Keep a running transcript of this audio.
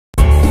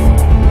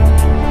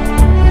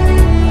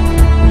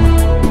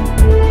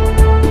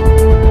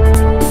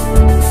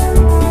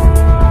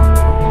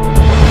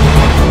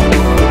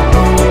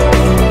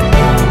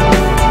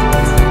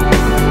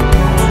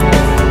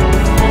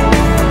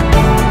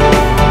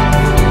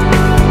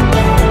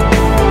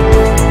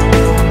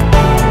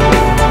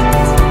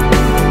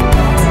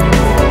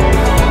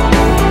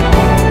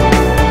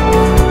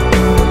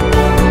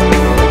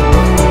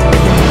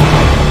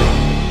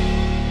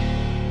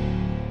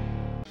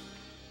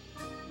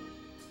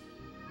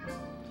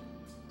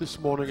This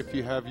morning, if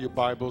you have your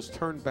Bibles,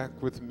 turn back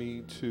with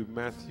me to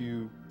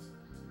Matthew,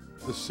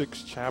 the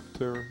 16th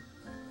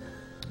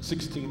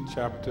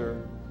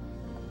chapter.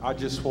 I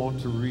just want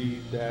to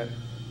read that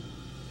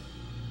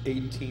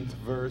 18th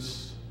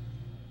verse.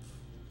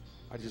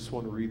 I just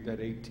want to read that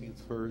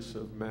 18th verse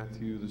of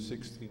Matthew, the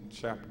 16th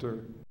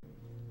chapter.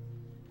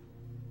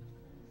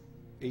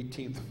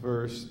 18th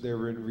verse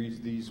therein reads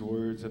these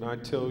words, "And I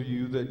tell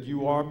you that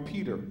you are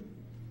Peter,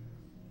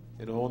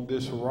 and on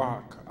this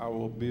rock I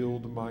will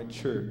build my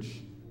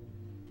church,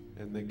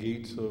 and the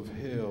gates of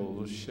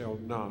hell shall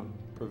not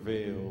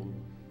prevail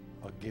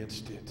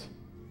against it."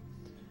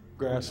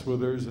 Grass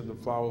withers and the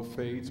flower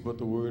fades, but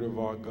the word of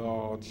our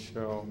God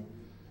shall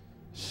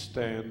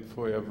stand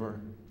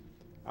forever.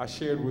 I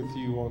shared with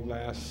you on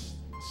last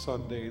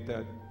Sunday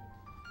that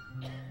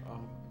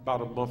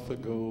about a month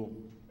ago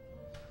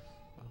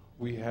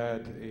we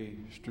had a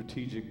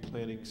strategic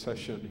planning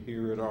session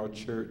here at our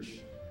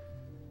church.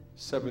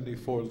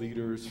 74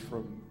 leaders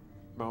from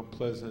Mount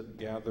Pleasant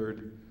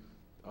gathered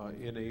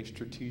in a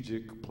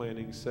strategic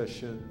planning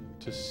session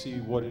to see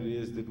what it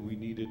is that we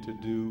needed to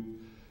do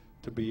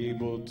to be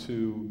able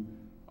to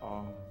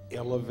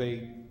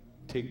elevate,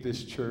 take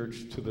this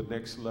church to the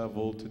next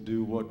level, to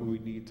do what we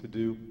need to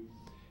do.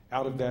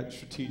 Out of that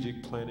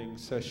strategic planning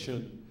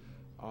session,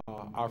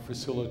 our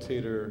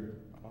facilitator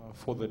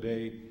for the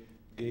day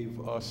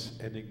gave us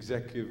an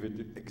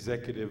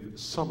executive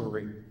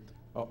summary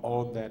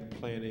on that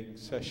planning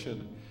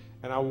session.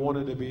 And I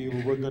wanted to be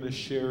able, we're going to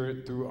share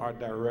it through our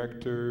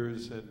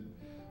directors and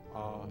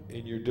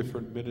in your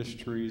different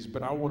ministries,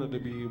 but I wanted to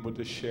be able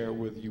to share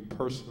with you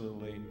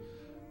personally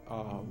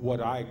what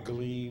I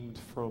gleaned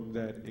from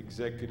that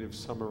executive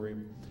summary.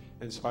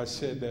 And so I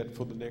said that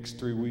for the next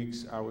 3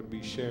 weeks I would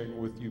be sharing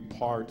with you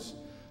parts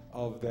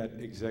of that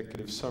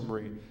executive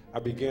summary. I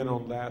began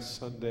on last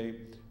Sunday.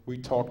 We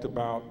talked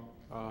about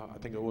I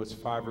think it was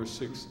 5 or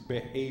 6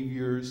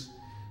 behaviors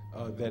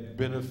that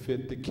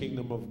benefit the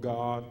kingdom of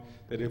God,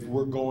 that if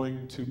we're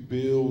going to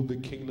build the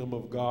kingdom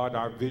of God,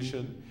 our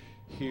vision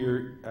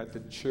here at the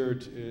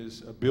church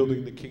is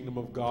building the kingdom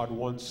of God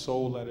one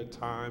soul at a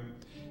time.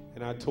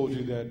 And I told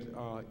you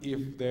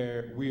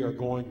that we are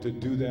going to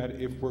do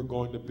that, if we're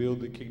going to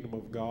build the kingdom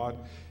of God,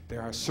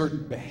 there are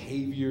certain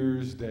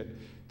behaviors that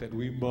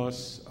we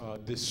must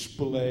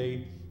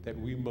display, that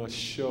we must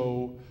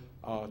show,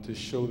 to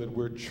show that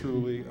we're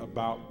truly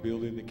about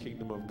building the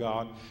kingdom of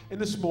God.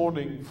 And this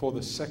morning, for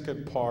the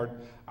second part,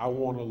 I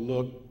want to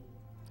look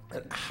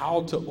at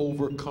how to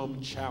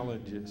overcome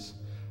challenges.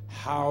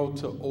 How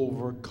to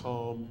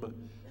overcome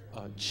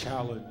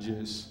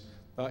challenges.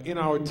 In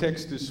our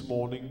text this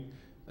morning,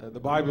 the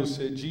Bible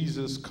said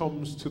Jesus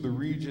comes to the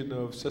region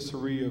of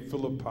Caesarea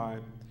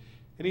Philippi,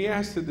 and he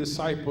asked the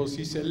disciples,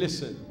 he said,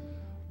 "Listen,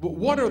 but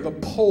what are the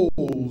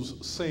polls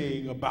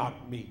saying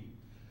about me?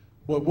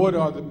 What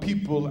are the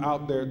people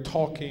out there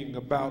talking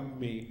about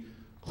me?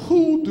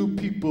 Who do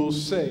people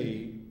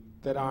say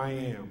that I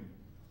am?"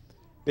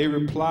 They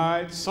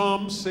replied,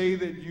 "Some say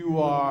that you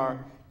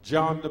are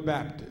John the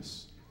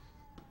Baptist.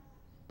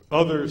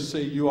 Others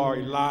say you are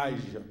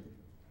Elijah.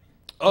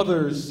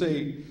 Others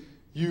say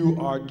you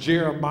are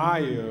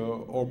Jeremiah,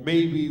 or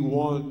maybe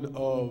one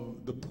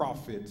of the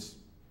prophets."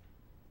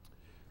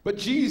 But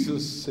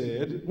Jesus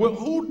said, "Well,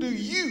 who do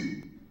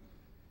you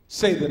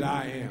say that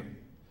I am?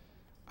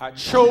 I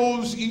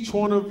chose each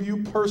one of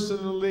you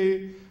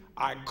personally.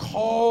 I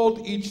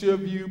called each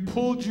of you,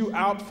 pulled you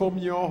out from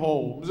your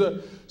homes.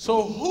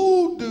 So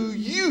who do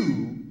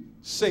you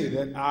say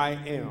that I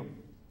am?"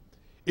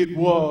 It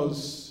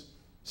was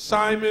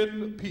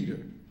Simon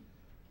Peter.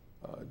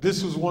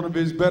 This was one of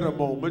his better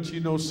moments. You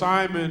know,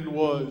 Simon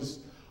was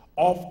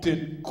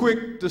often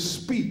quick to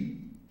speak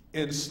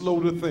and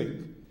slow to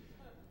think.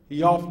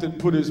 He often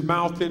put his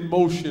mouth in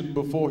motion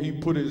before he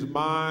put his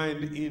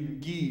mind in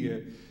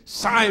gear.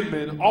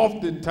 Simon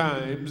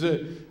oftentimes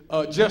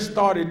just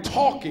started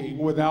talking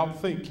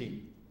without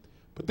thinking.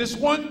 But this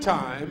one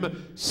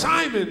time,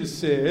 Simon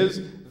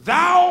says,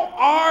 "Thou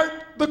art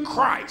the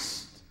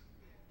Christ.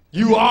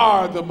 You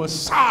are the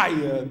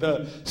Messiah,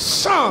 the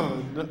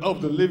Son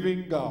of the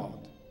living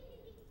God."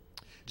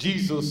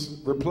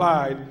 Jesus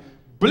replied,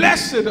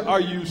 "Blessed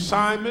are you,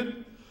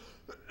 Simon,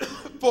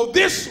 for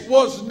this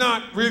was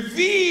not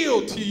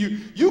revealed to you."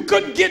 You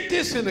couldn't get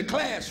this in a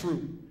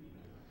classroom.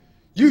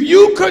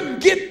 You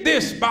couldn't get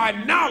this by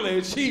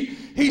knowledge.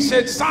 He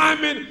said,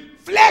 "Simon,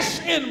 flesh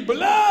and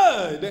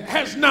blood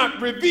has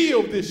not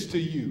revealed this to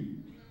you."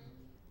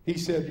 He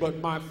said, "But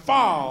my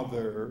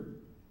Father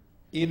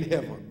in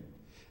heaven."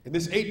 And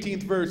this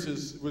 18th verse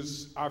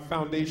was our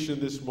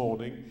foundation this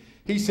morning.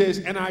 He says,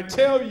 "And I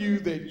tell you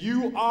that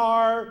you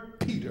are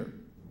Peter,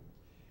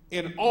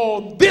 and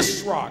on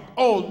this rock,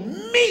 on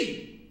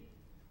me,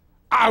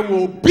 I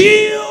will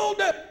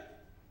build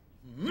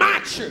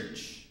my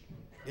church."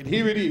 And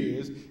here it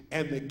is,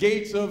 "and the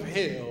gates of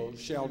hell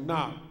shall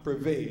not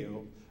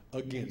prevail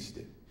against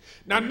it."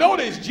 Now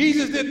notice,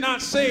 Jesus did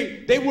not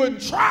say they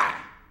wouldn't try.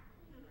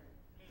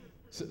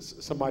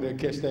 Somebody will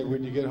catch that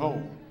when you get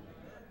home.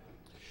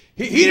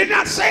 He did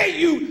not say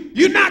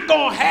you're not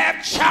going to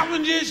have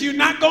challenges, you're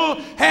not going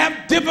to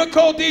have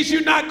difficulties,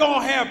 you're not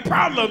going to have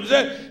problems.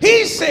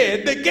 He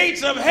said the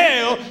gates of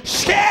hell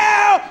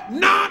shall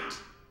not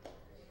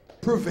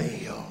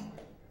prevail.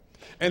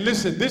 And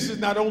listen, this is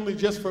not only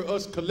just for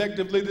us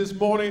collectively this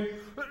morning,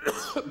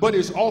 but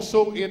it's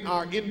also in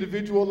our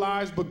individual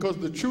lives, because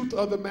the truth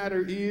of the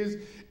matter is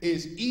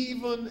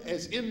even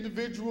as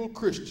individual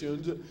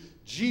Christians,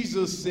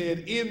 Jesus said,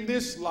 in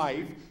this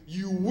life,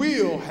 you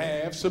will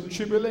have some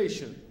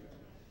tribulation.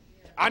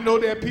 I know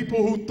there are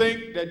people who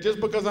think that just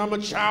because I'm a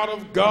child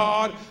of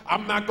God,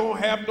 I'm not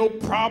going to have no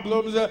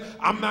problems.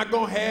 I'm not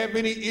going to have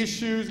any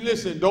issues.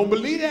 Listen, don't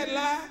believe that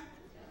lie.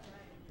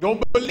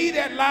 Don't believe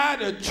that lie.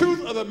 The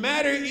truth of the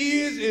matter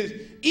is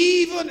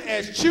even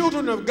as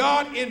children of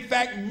God, in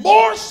fact,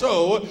 more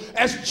so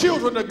as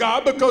children of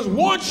God, because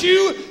once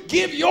you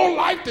give your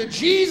life to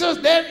Jesus,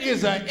 there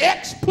is an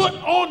X put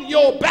on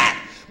your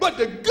back. But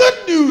the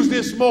good news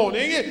this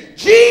morning,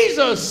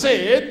 Jesus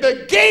said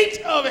the gate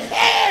of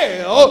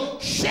hell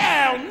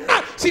shall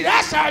not. See,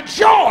 that's our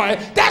joy.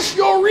 That's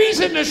your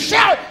reason to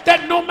shout,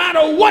 that no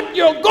matter what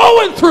you're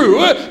going through,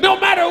 no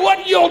matter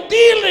what you're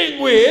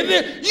dealing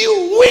with,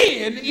 you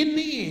win in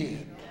the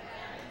end.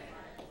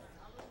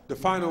 The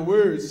final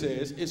word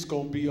says it's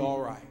going to be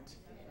all right.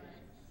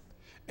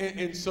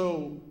 And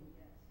so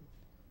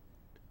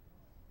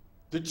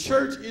the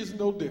church is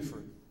no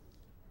different,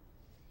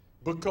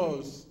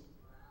 because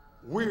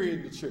we're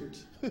in the church.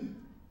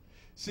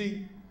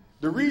 See,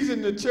 the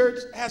reason the church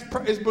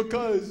is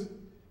because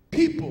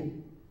people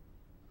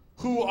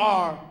who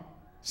are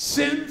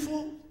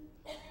sinful,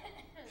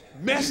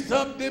 messed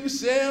up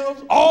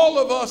themselves, all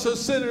of us are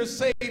sinners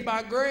saved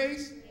by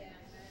grace.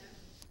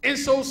 And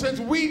so since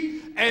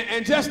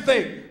and just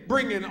think,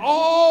 bringing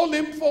all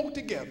them folk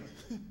together,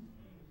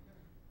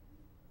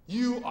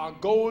 you are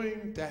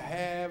going to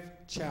have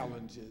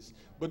challenges.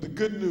 But the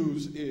good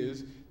news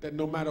is that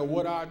no matter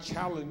what our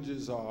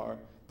challenges are,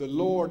 the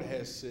Lord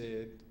has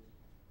said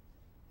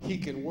he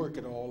can work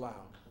it all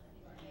out.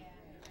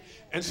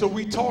 And so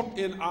we talked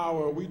in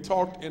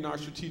our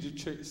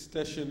strategic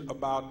session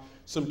about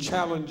some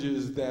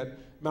challenges that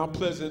Mount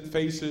Pleasant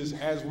faces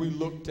as we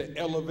look to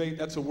elevate.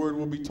 That's a word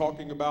we'll be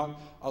talking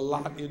about a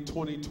lot in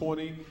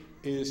 2020,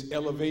 is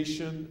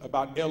elevation,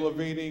 about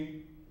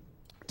elevating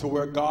to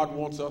where God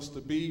wants us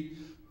to be.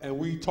 And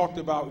we talked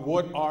about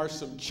what are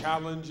some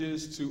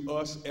challenges to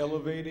us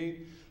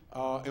elevating.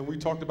 And we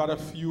talked about a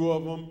few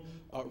of them: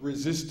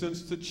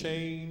 resistance to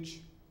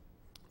change,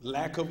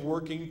 lack of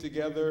working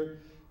together,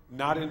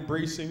 not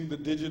embracing the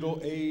digital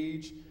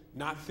age,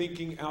 not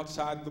thinking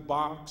outside the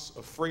box,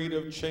 afraid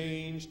of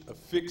change, a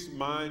fixed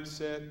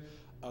mindset,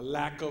 a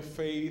lack of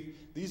faith.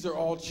 These are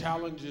all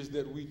challenges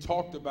that we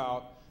talked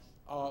about.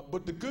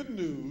 But the good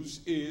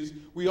news is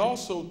we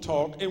also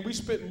talked, and we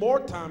spent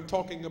more time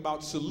talking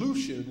about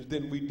solutions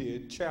than we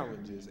did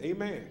challenges.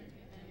 Amen.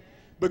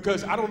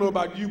 Because I don't know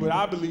about you, but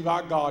I believe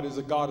our God is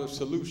a God of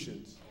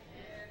solutions.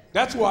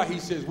 That's why he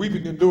says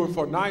weeping can endure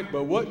for night,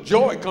 but what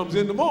joy comes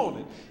in the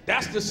morning.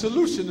 That's the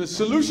solution. The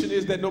solution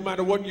is that no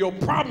matter what your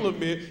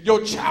problem is,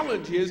 your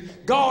challenge is,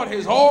 God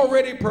has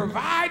already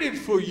provided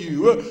for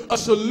you a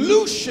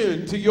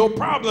solution to your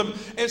problem.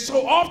 And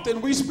so often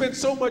we spend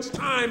so much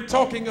time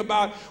talking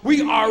about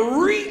we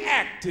are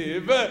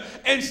reactive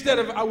instead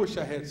of, I wish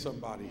I had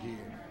somebody here.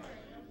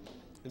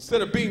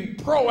 Instead of being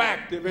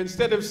proactive,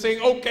 instead of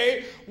saying,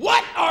 okay,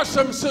 what are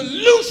some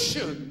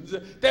solutions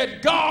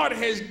that God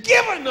has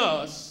given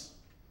us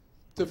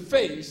to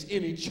face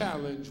any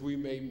challenge we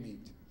may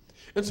meet?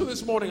 And so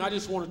this morning, I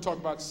just want to talk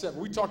about 7.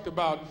 We talked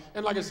about,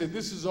 and like I said,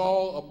 this is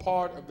all a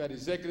part of that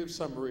executive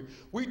summary.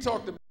 We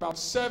talked about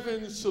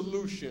 7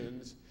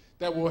 solutions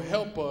that will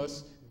help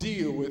us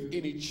deal with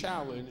any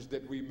challenge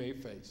that we may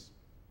face.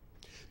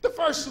 The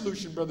first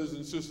solution, brothers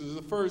and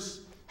sisters,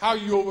 how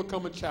you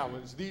overcome a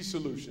challenge, these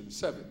solutions,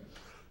 7.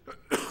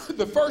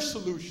 The first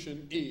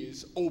solution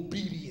is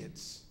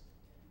obedience.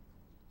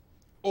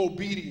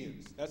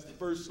 Obedience. That's the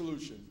first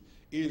solution,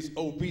 is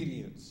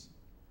obedience.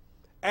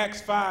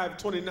 Acts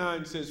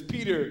 5:29 says,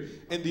 Peter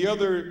and the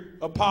other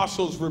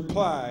apostles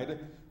replied,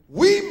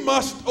 we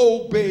must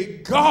obey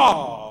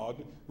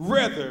God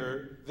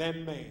rather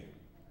than man.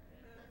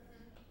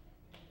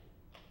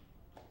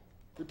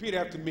 Repeat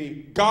after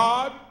me.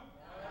 God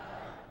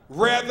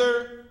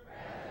rather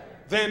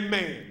than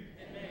man.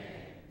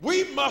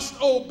 We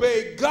must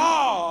obey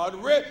God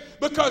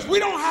because we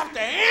don't have to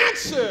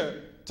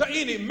answer to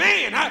any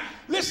man.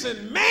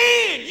 Listen,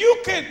 man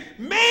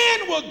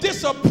will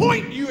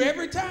disappoint you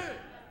every time.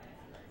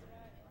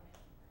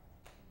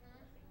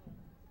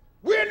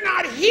 We're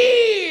not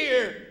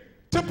here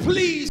to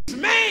please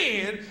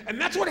man,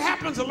 and that's what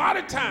happens a lot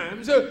of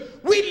times.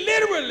 We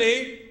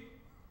literally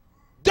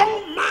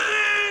don't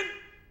mind.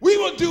 We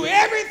will do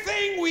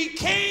everything we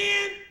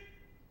can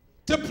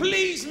to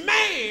please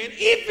man,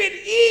 if it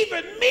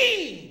even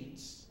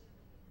means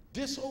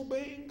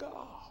disobeying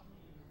God.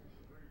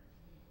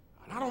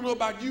 And I don't know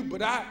about you,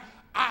 but I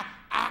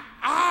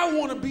I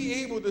want to be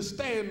able to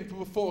stand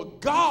before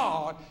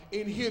God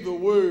and hear the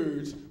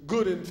words,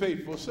 good and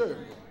faithful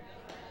servant.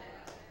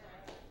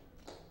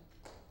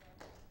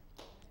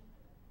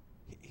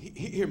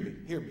 Hear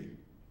me.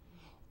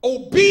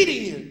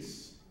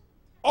 Obedience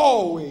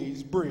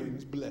always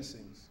brings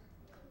blessings.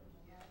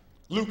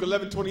 Luke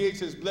 11:28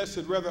 says,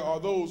 blessed rather are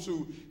those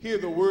who hear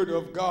the word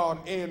of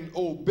God and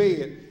obey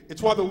it.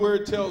 It's why the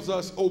word tells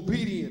us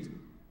obedience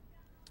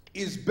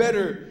is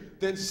better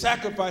than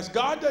sacrifice.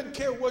 God doesn't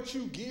care what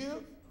you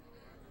give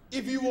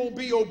if you won't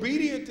be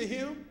obedient to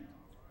him.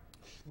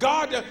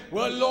 God,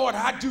 well, Lord,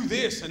 I do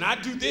this, and I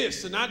do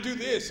this, and I do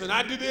this, and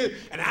I do this,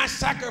 and I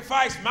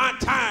sacrifice my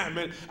time,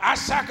 and I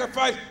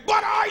sacrifice,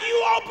 but are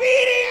you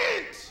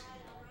obedient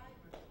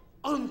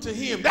unto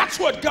him? That's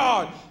what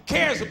God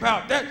cares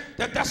about.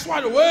 That's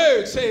why the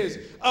word says,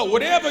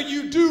 whatever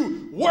you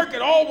do, work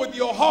it all with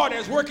your heart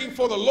as working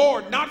for the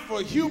Lord, not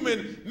for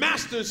human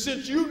masters,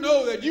 since you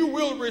know that you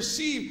will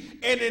receive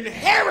an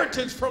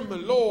inheritance from the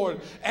Lord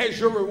as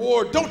your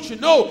reward. Don't you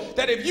know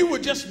that if you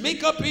would just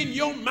make up in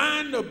your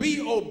mind to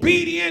be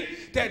obedient,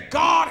 that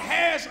God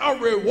has a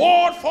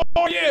reward for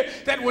you,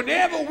 that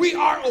whenever we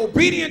are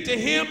obedient to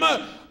him,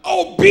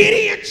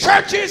 obedient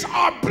churches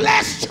are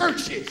blessed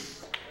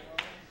churches.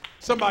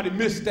 Somebody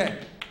missed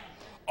that.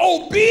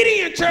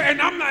 Obedient church,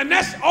 and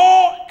that's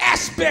all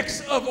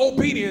aspects of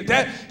obedience.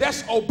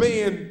 That's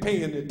obeying,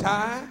 paying the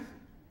tithe.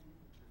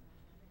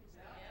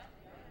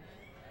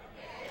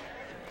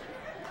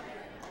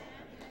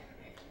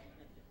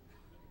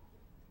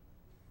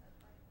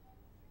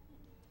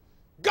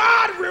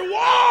 God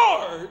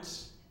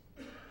rewards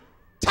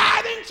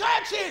tithing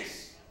churches.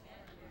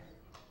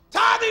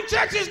 Tithing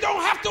churches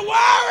don't have to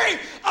worry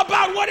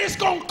about what it's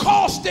going to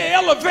cost to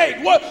elevate,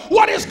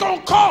 what it's going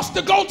to cost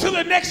to go to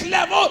the next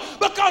level,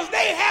 because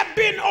they have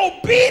been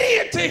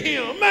obedient to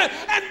him,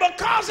 and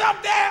because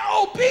of their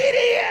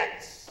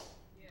obedience,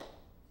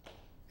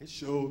 it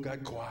sure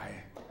got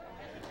quiet.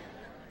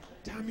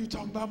 Time you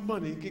talk about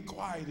money, get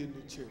quiet in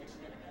the church.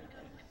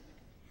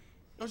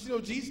 Don't you know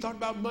Jesus talked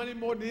about money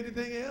more than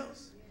anything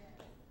else?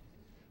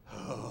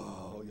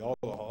 Oh, y'all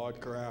are a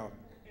hard crowd.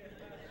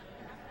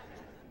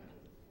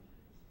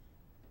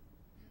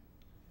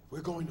 We're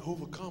going to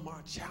overcome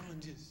our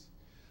challenges.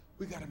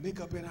 We got to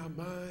make up in our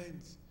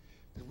minds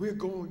that we're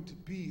going to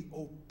be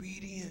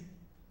obedient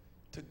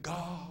to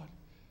God,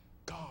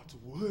 God's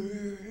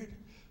word,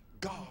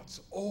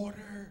 God's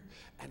order.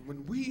 And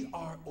when we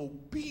are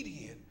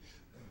obedient,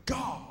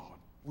 God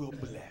will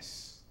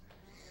bless.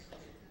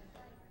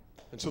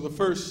 And so the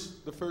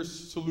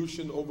first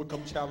solution to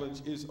overcome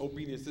challenge is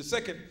obedience.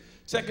 The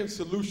second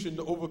solution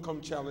to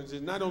overcome challenge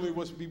is not only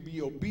must we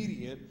be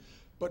obedient,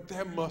 but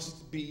there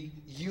must be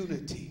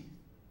unity.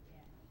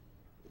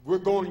 If we're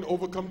going to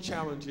overcome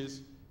challenges,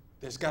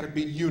 there's got to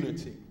be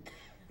unity.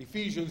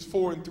 Ephesians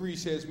 4:3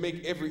 says,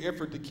 make every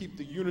effort to keep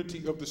the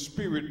unity of the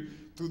Spirit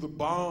through the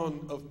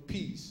bond of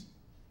peace.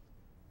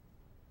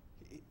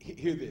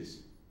 Hear this.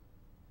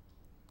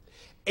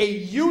 A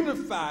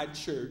unified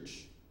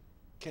church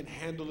can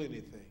handle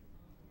anything.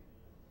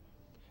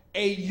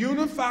 A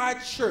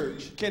unified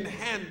church can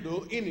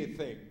handle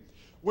anything.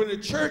 When a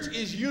church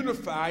is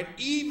unified,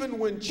 even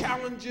when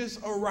challenges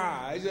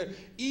arise,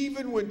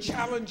 even when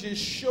challenges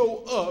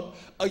show up,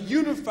 a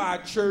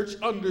unified church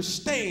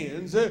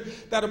understands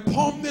that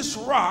upon this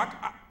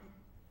rock,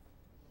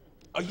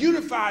 a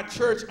unified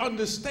church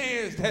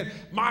understands that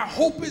my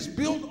hope is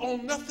built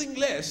on nothing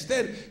less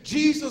than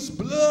Jesus'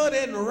 blood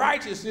and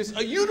righteousness.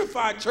 A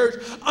unified church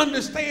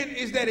understands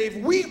is that if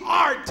we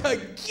are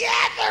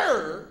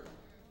together,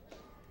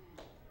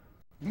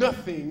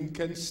 nothing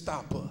can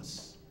stop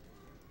us.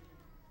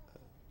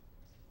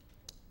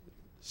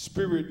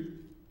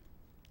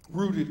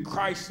 Spirit-rooted,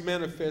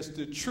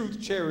 Christ-manifested,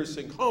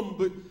 truth-cherishing,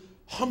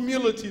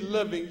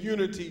 humility-loving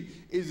unity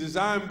is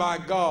designed by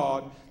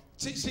God.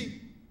 See,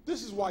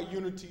 this is why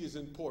unity is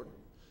important.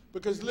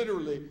 Because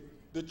literally,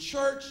 the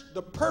church,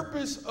 the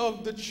purpose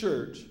of the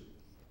church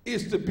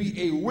is to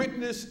be a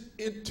witness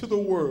into the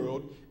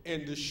world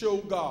and to show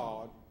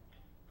God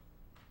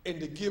and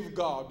to give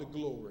God the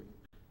glory.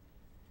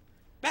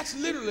 That's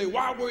literally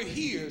why we're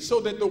here,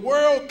 so that the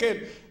world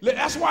can.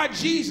 That's why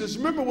Jesus,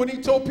 remember when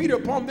he told Peter,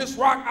 upon this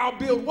rock I'll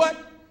build what?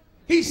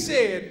 He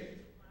said,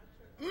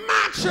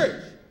 my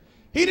church.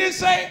 He didn't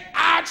say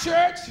our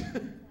church.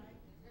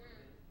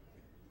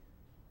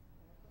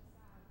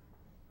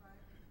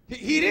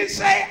 He didn't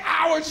say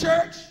our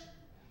church.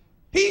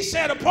 He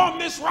said, upon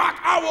this rock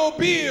I will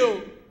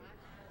build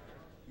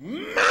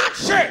my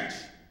church.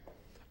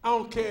 I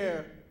don't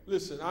care.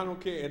 Listen, I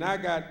don't care. And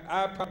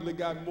I probably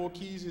got more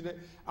keys in that.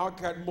 I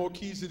got more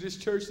keys to this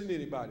church than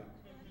anybody.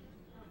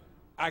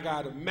 I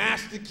got a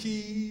master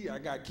key. I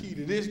got key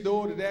to this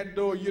door, to that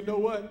door. You know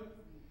what?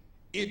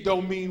 It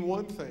don't mean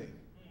one thing.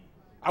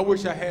 I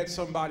wish I had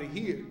somebody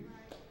here.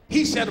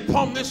 He said,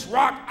 upon this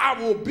rock I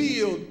will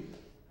build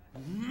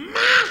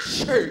my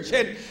church.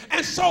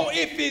 And so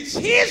if it's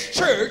his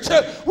church,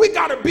 we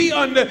got to be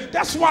under.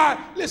 That's why,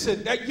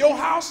 listen, that your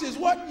house is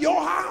what?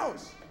 Your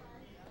house.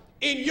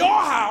 In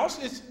your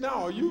house, it's,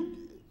 no, you,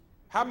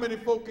 How many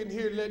folk in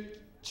here let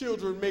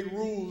children make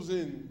rules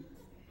in?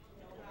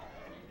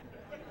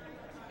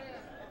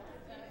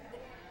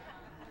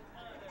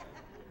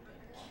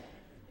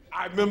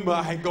 I remember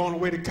I had gone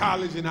away to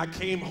college and I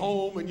came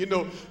home and,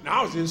 now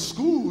I was in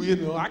school,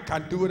 I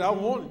can't do what I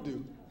want to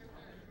do.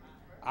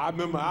 I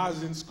remember I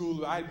was in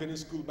school, I had been in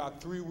school about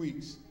 3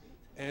 weeks,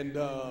 and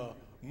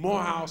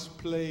Morehouse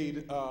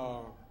played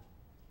Howard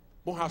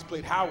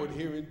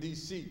here in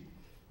D.C.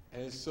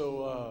 And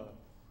so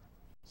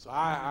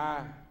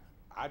I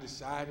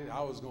decided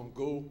I was going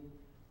to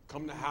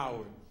come to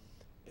Howard.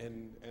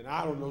 And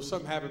I don't know,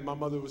 something happened. My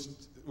mother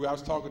I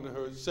was talking to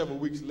her several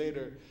weeks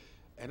later,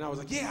 and I was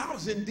like, yeah, I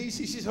was in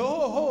D.C. She said,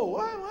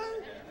 what?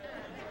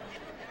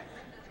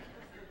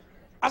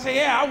 I said,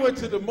 yeah, I went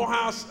to the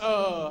Morehouse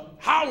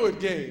Howard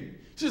game.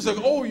 She's like,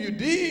 oh, you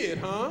did,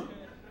 huh?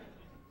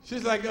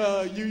 She's like,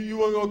 you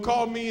weren't going to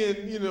call me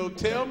and,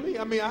 tell me?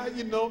 I mean,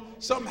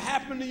 something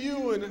happened to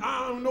you and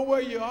I don't know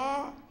where you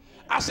are.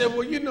 I said,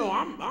 well,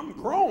 I'm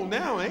grown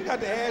now. I ain't got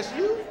to ask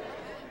you.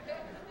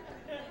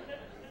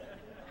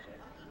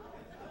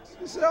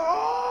 She said,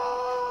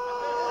 oh,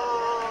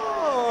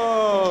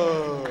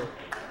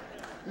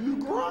 you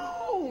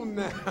grown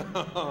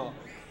now.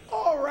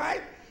 All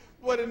right.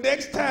 Well, the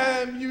next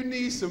time you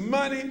need some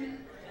money,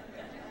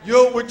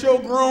 with your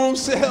grown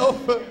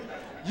self,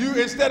 you,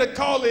 instead of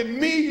calling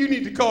me, you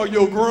need to call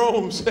your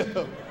grown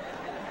self.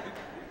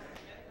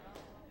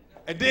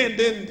 And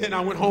then I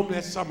went home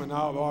that summer.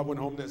 I went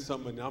home that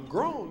summer, and I'm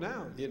grown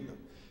now,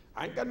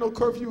 I ain't got no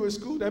curfew at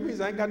school. That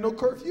means I ain't got no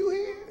curfew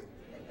here.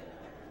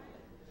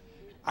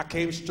 I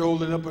came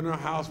strolling up in her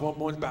house one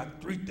morning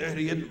about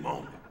 3:30 in the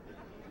morning.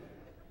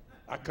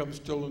 I come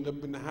strolling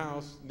up in the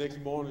house. Next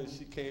morning,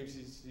 she came,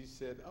 she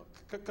said, oh,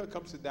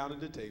 come sit down at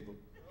the table.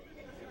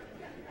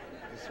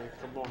 I said,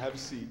 come on, have a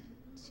seat.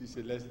 She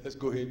said, let's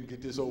go ahead and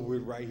get this over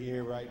with right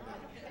here, right now.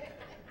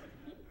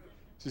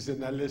 She said,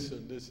 now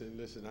listen.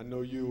 I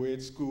know you were in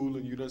school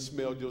and you done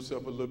smelled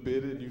yourself a little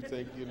bit and you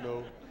think, you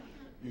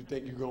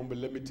think you're going, but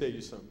let me tell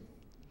you something.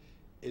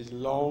 As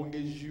long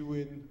as you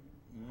in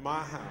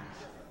my house,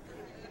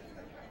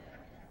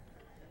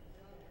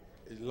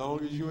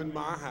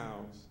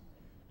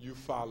 you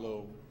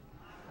follow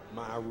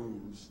my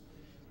rules.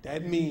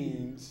 That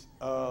means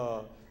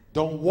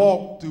don't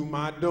walk through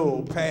my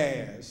door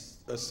past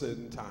a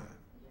certain time.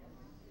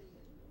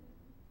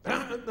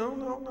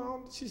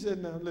 No. She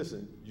said, now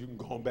listen, you can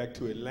go back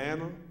to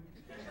Atlanta.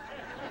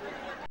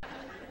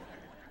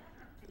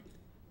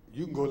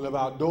 You can go live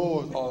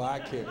outdoors, all I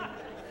care.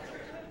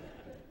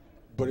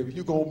 But if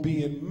you're going to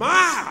be in my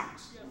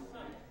house,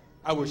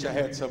 I wish I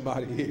had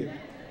somebody here.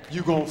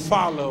 You're going to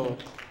follow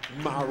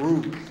my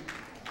rules.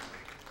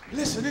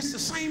 Listen, it's the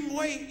same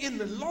way in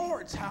the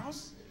Lord's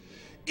house.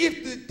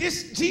 If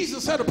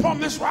Jesus said, upon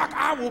this rock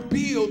I will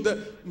build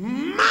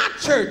my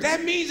church.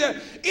 That means that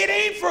it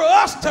ain't for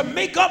us to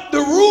make up the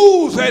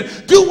rules and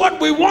do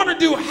what we want to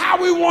do, how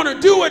we want to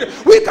do it.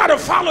 We got to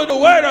follow the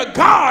word of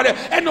God.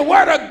 And the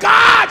word of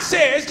God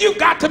says you've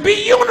got to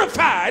be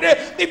unified.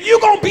 If you're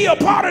going to be a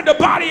part of the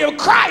body of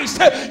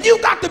Christ, you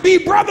got to be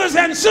brothers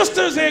and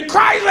sisters in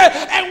Christ.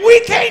 And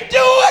we can't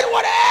do it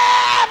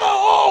whatever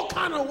all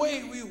kind of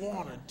way we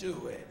want to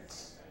do it.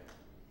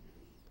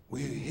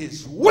 We're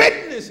his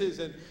witnesses.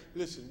 And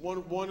listen,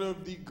 one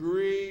of the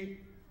great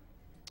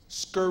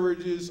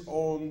scourges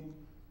on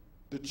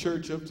the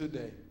church of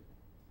today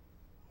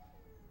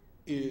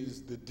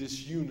is the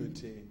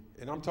disunity.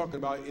 And I'm talking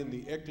about in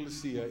the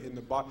ecclesia, in the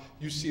body.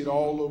 You see it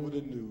all over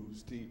the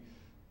news. The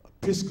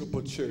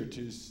Episcopal church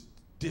is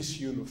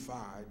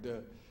disunified.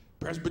 The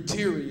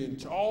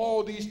Presbyterian,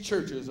 all these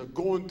churches are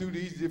going through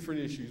these different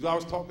issues. I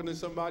was talking to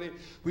somebody.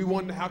 We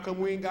wonder how come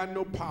we ain't got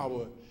no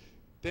power.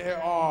 There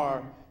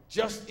are,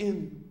 just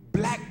in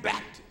Black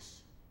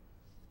Baptists,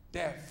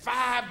 there are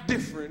 5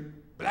 different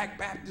Black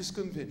Baptist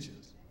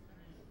conventions.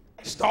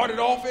 Started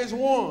off as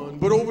one,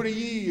 but over the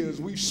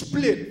years we've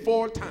split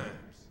 4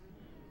 times.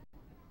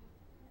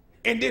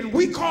 And then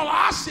we call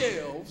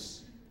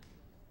ourselves,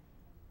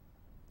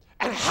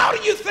 and how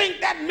do you think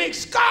that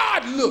makes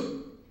God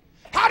look?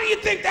 How do you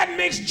think that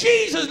makes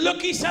Jesus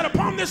look? He said,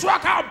 upon this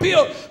rock I'll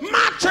build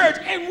my church,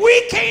 and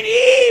we can't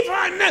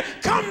even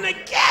come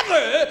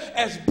together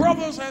as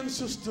brothers and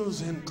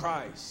sisters in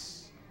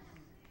Christ.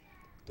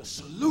 The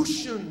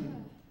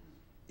solution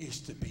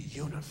is to be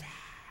unified.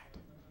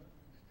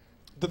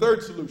 The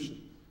third solution,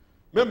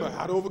 remember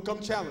how to overcome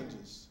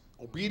challenges.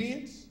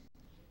 Obedience,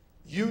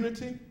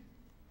 unity.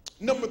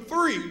 Number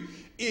 3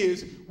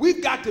 is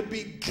we've got to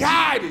be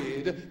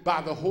guided by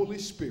the Holy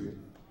Spirit.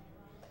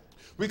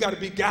 We got to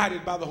be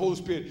guided by the Holy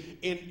Spirit.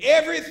 In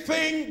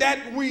everything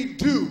that we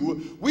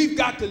do, we've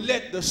got to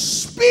let the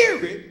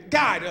Spirit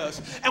guide us.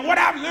 And what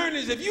I've learned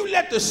is if you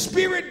let the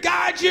Spirit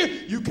guide you,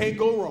 you can't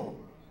go wrong.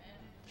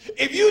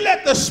 If you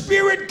let the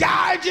Spirit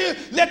guide you,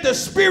 let the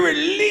Spirit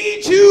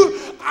lead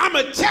you, I'm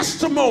a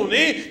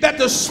testimony that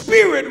the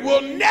Spirit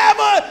will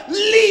never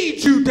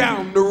lead you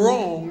down the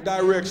wrong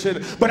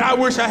direction. But I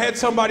wish I had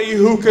somebody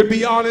who could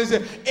be honest.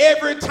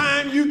 Every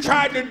time you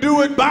tried to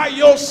do it by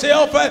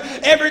yourself,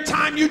 every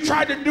time you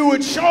tried to do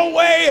it your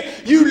way,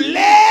 you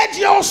led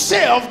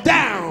yourself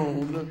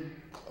down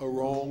a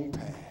wrong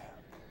path.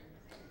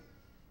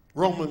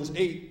 Romans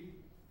 8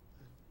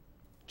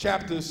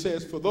 chapter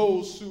says, for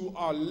those who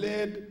are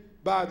led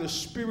by the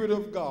Spirit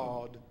of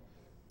God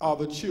are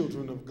the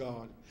children of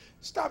God.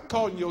 Stop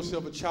calling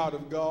yourself a child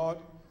of God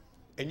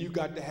and you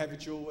got to have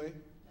it your way.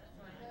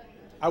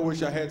 I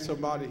wish I had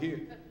somebody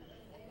here.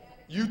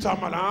 You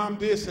talking about I'm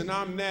this and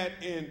I'm that,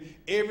 and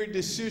every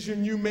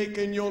decision you make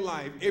in your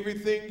life,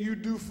 everything you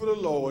do for the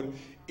Lord,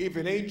 if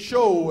it ain't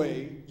your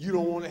way, you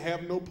don't want to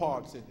have no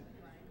parts in it.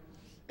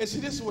 And see,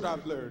 this is what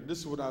I've learned. This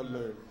is what I've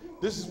learned.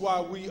 This is why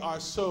we are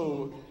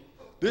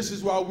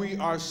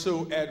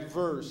so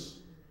adverse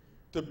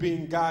to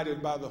being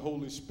guided by the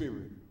Holy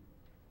Spirit.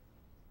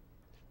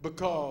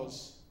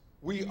 Because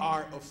we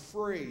are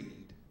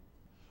afraid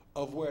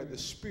of where the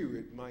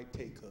Spirit might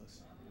take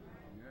us.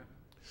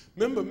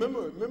 Remember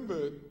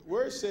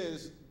where it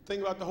says, the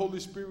thing about the Holy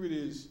Spirit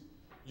is,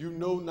 you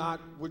know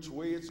not which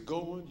way it's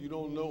going. You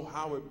don't know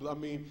how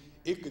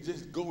it could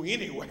just go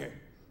anywhere.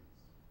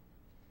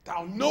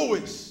 Thou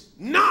knowest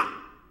not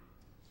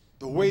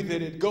the way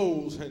that it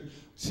goes. And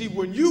see,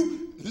 when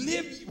you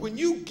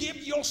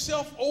give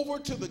yourself over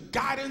to the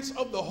guidance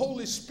of the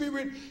Holy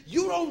Spirit,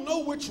 you don't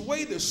know which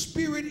way the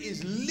Spirit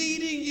is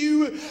leading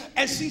you.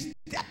 And see,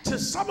 that, to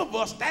some of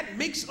us, that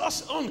makes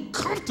us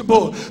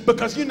uncomfortable,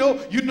 because you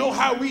know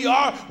how we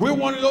are. We're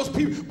one of those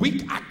people.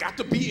 I got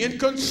to be in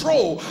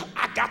control.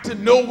 I got to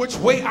know which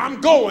way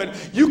I'm going.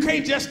 You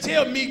can't just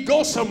tell me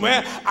go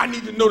somewhere. I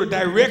need to know the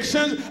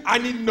directions. I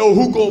need to know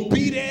who's going to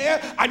be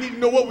there. I need to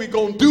know what we're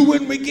going to do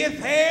when we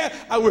get there.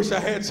 I wish I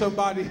had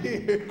somebody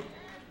here.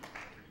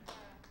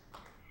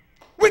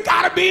 We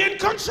got to be in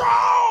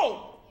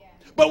control.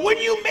 But when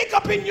you make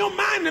up in your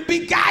mind to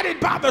be guided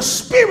by the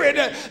Spirit,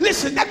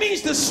 listen, that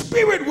means the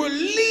Spirit will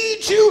lead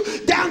you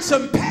down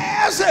some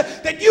paths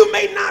that you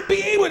may not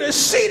be able to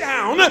see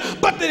down,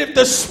 but that if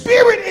the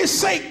Spirit is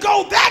say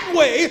go that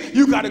way,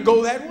 you got to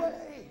go that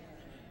way.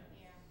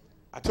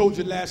 I told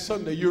you last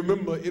Sunday, you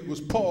remember it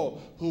was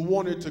Paul who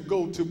wanted to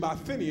go to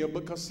Bithynia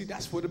because, see,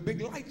 that's where the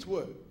big lights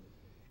were.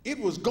 It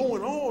was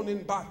going on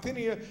in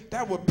Bithynia.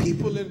 There were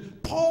people,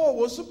 and Paul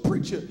was a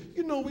preacher.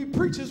 You know, we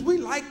preachers, we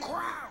like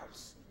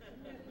crowds.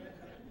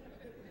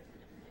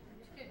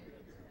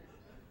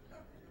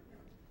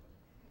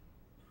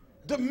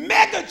 The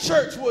mega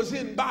church was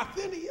in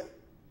Bithynia.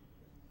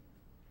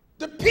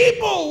 The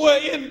people were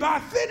in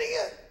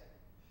Bithynia.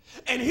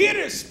 And here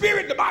the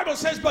Spirit, the Bible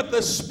says, but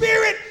the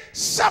Spirit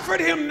suffered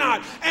him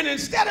not. And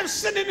instead of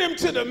sending him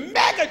to the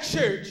mega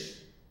church,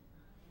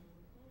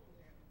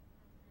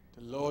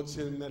 the Lord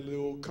sent him that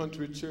little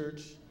country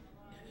church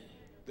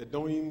that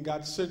don't even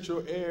got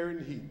central air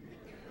and heat.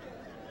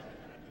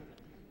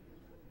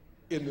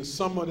 In the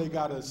summer, they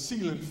got a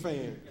ceiling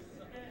fan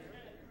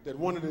that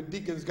one of the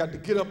deacons got to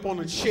get up on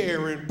a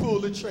chair and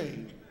pull the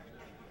chain.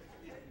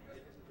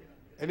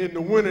 And in the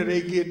winter,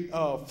 they get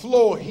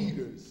floor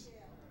heaters.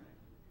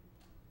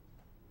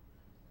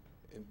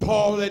 And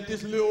Paul at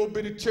this little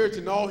bitty church,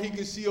 and all he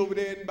can see over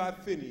there in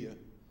Bithynia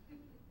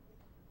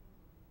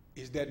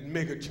is that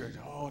mega church.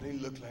 Oh, they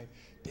look like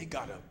they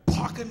got a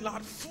parking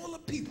lot full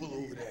of people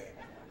over there.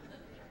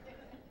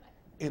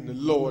 And the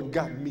Lord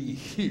got me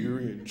here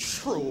in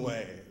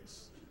Troas.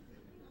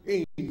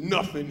 Ain't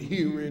nothing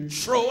here in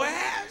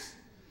Troas.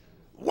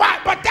 Why?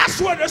 But that's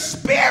where the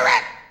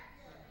Spirit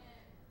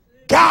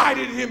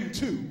guided him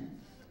to.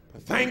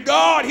 But thank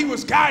God he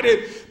was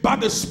guided by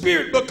the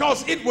Spirit,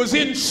 because it was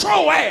in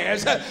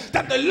Troas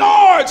that the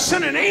Lord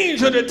sent an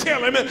angel to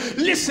tell him,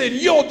 listen,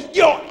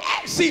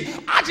 see,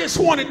 I just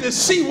wanted to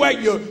see where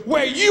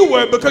you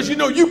were, because you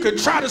know you could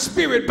try the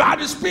Spirit by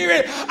the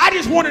Spirit. I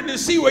just wanted to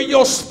see where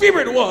your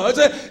spirit was.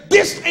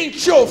 This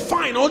ain't your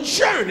final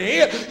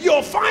journey.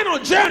 Your final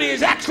journey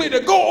is actually to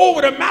go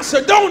over to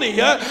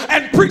Macedonia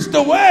and preach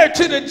the word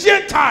to the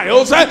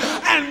Gentiles.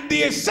 And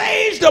the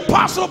sage, the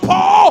Apostle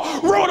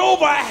Paul, wrote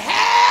over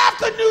half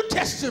the New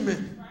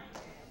Testament.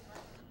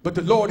 But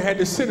the Lord had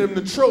to send him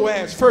to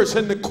Troas first.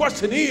 And the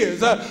question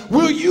is,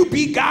 will you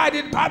be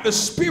guided by the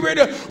Spirit?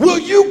 Will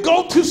you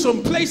go to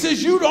some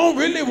places you don't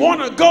really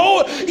want to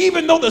go,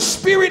 even though the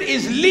Spirit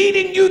is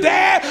leading you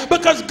there?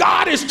 Because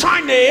God is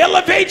trying to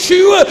elevate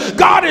you.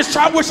 God is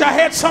trying. I wish I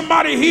had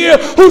somebody here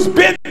who's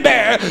been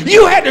there.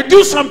 You had to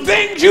do some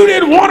things you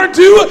didn't want to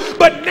do,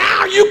 but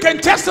now you can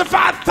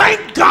testify,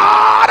 thank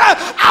God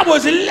I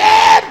was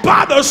led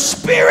by the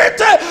Spirit,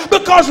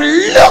 because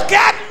look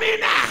at me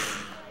now.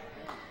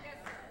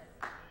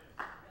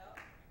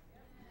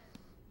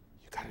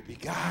 Be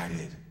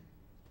guided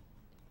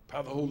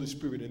by the Holy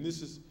Spirit. And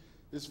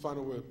this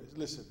final word.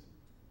 Listen,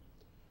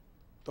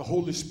 the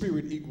Holy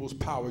Spirit equals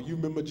power. You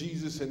remember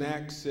Jesus in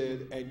Acts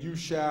said, and you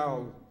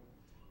shall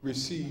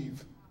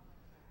receive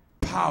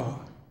power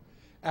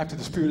after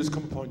the Spirit has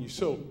come upon you.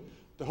 So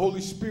the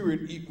Holy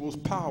Spirit equals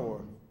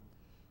power.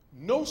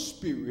 No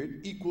Spirit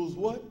equals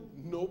what?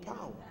 No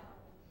power.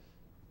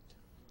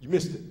 You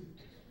missed it.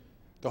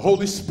 The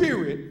Holy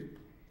Spirit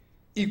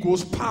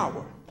equals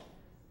power.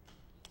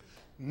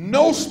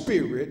 No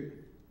Spirit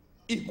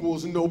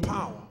equals no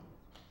power.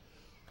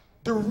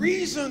 The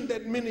reason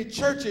that many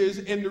churches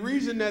and the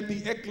reason that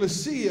the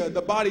ecclesia,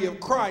 the body of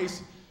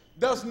Christ,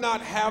 does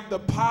not have the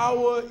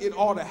power it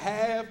ought to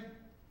have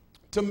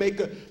to make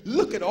a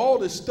look at all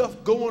this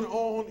stuff going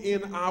on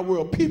in our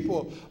world.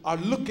 People are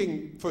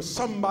looking for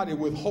somebody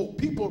with hope.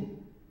 People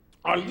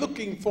are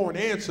looking for an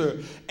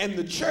answer, and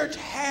the church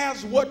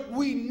has what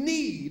we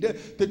need.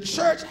 The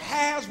church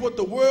has what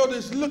the world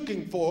is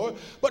looking for,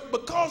 but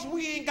because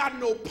we ain't got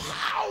no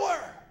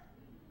power,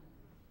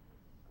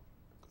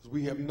 because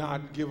we have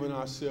not given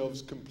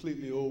ourselves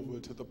completely over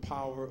to the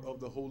power of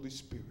the Holy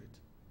Spirit,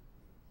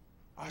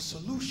 our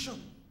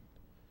solution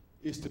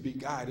is to be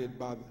guided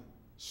by the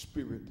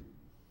Spirit.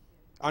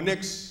 Our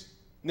next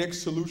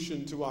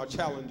solution to our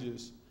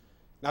challenges,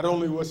 not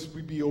only must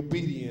we be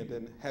obedient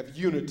and have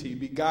unity,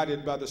 be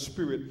guided by the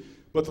Spirit,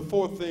 but the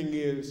fourth thing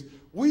is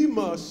we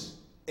must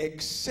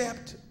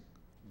accept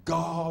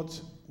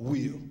God's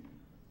will.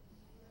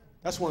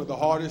 That's one of the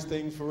hardest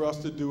things for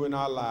us to do in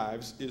our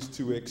lives, is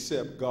to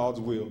accept God's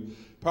will.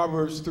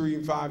 Proverbs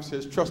 3:5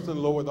 says, trust in the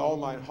Lord with all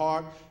thine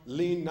heart,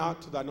 lean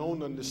not to thine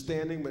own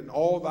understanding, but in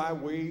all thy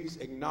ways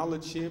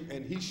acknowledge him,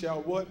 and he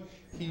shall what?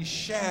 He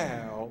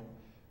shall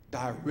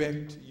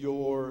direct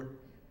your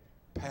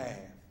path.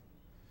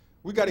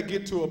 We got to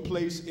get to a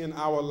place in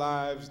our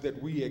lives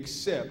that we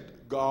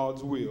accept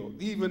God's will.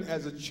 Even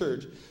as a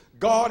church,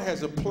 God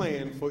has a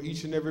plan for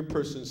each and every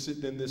person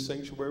sitting in this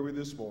sanctuary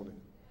this morning.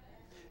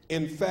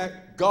 In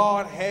fact,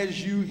 God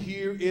has you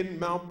here in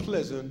Mount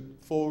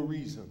Pleasant for a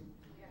reason.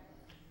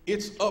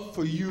 It's up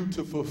for you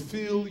to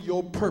fulfill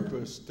your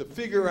purpose, to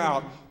figure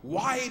out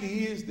why it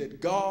is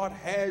that God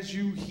has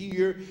you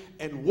here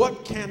and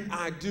what can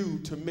I do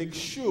to make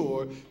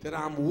sure that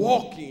I'm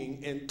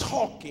walking and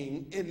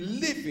talking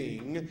and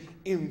living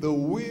in the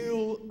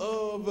will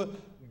of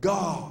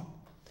God.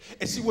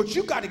 And see, what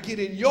you got to get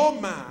in your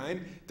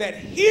mind, that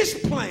his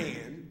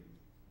plan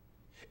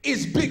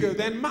is bigger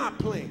than my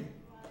plan.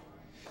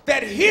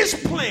 That his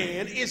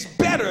plan is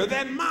better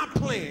than my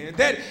plan.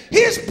 That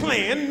his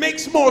plan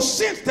makes more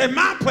sense than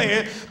my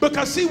plan.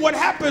 Because see, what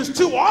happens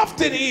too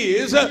often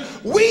is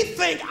we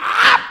think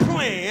our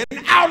plan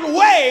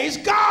outweighs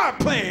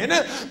God's plan.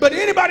 But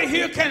anybody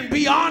here can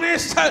be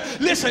honest.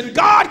 Listen,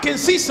 God can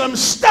see some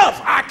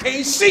stuff I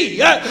can't see.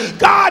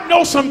 God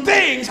knows some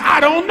things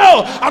I don't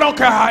know. I don't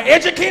care how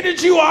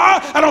educated you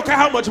are. I don't care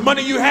how much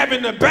money you have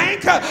in the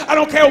bank. I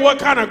don't care what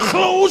kind of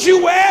clothes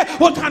you wear,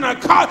 what kind of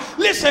car.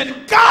 Listen,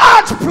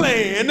 God's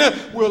plan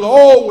will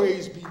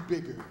always be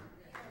bigger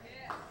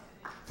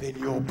than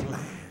your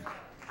plan.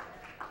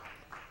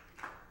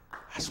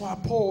 That's why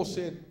Paul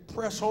said,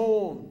 press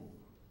on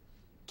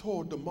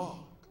toward the mark.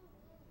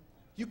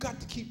 You got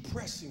to keep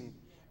pressing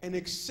and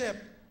accept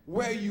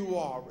where you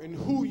are and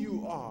who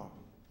you are.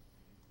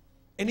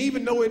 And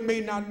even though it may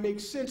not make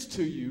sense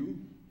to you,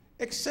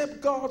 accept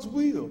God's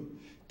will.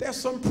 There's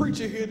some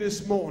preacher here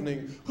this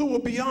morning who will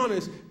be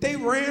honest, they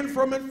ran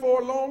from it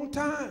for a long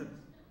time.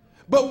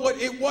 But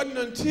it wasn't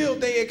until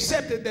they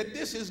accepted that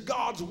this is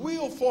God's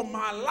will for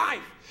my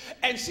life.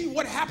 And see,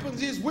 what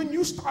happens is when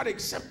you start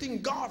accepting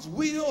God's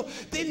will,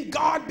 then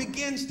God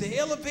begins to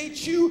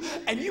elevate you,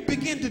 and you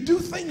begin to do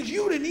things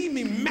you didn't even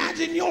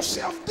imagine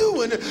yourself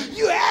doing.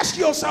 You ask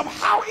yourself,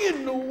 how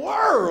in the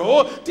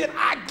world did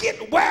I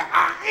get where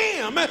I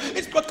am?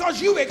 It's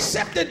because you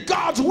accepted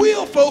God's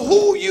will for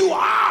who you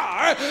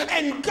are,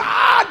 and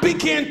God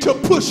began to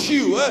push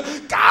you.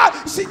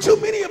 God, see, too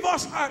many of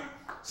us are.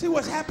 See,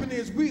 what's happening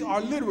is we are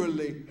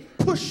literally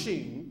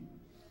pushing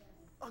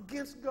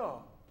against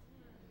God.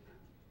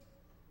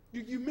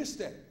 You missed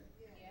that.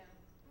 Yeah.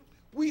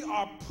 We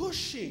are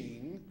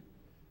pushing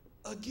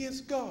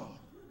against God.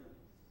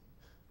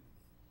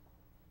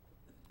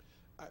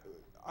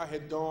 I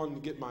had gone to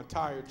get my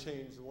tire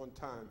changed one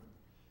time,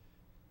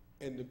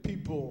 and the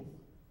people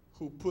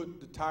who put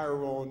the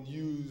tire on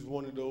used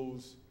one of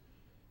those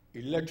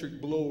electric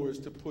blowers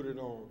to put it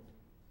on.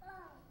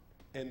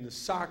 And the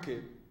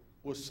socket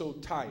was so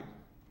tight.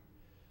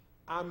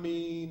 I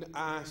mean,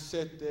 I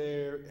sat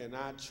there and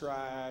I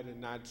tried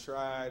and I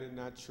tried and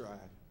I tried.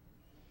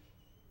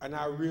 And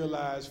I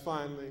realized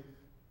finally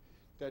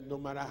that no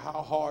matter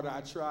how hard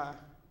I try,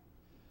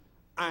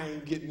 I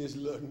ain't getting this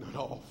little nut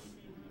off.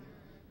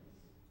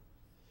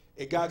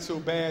 It got so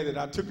bad that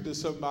I took it to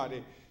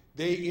somebody.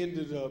 They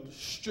ended up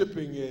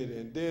stripping it,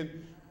 and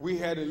then we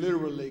had to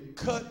literally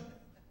cut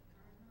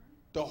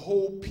the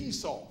whole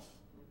piece off,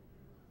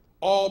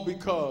 all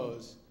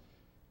because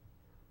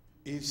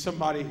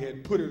somebody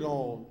had put it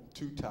on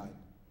too tight.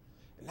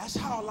 And that's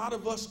how a lot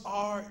of us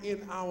are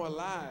in our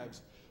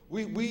lives.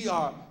 We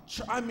are,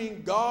 I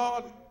mean,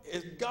 God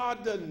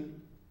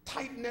doesn't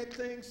tighten that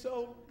thing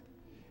so,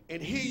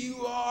 And here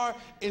you are,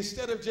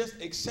 instead of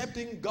just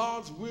accepting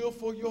God's will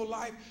for your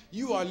life,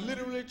 you are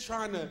literally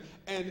trying to,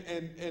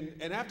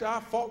 and after I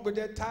fought with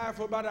that tire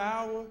for about an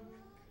hour,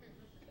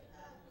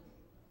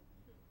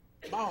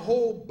 my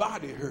whole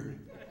body hurt.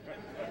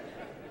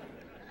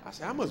 I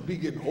said, I must be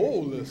getting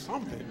old or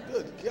something.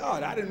 Good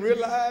God, I didn't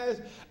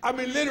realize. I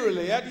mean,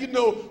 literally,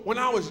 when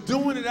I was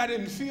doing it, I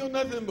didn't feel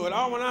nothing. But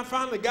when I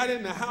finally got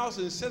in the house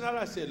and sat out,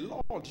 I said,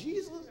 Lord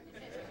Jesus.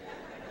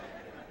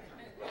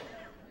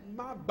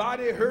 My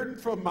body hurting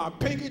from my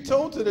pinky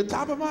toe to the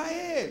top of my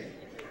head.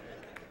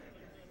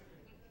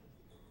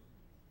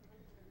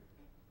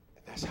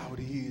 That's how it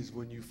is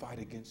when you fight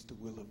against the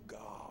will of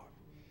God.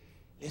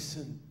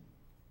 Listen,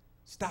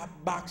 stop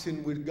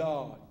boxing with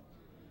God.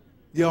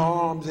 Your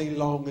arms ain't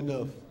long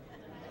enough.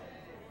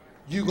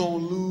 You're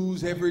going to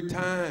lose every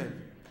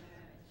time.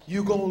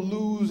 You're going to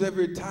lose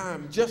every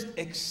time. Just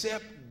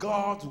accept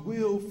God's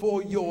will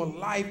for your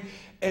life.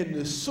 And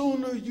the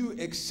sooner you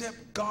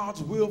accept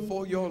God's will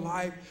for your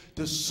life,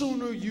 the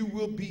sooner you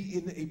will be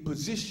in a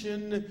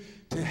position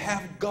to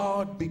have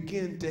God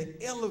begin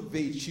to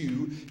elevate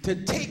you, to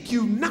take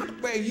you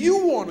not where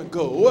you want to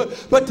go,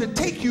 but to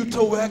take you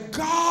to where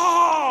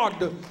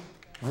God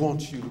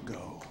wants you to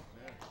go.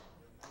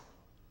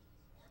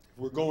 If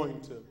we're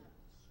going to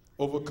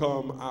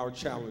overcome our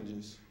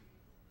challenges,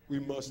 we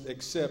must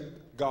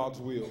accept God's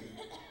will.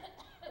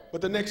 But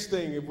the next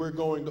thing, if we're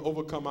going to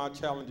overcome our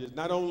challenges,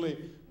 not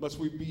only must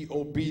we be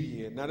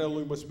obedient, not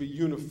only must we be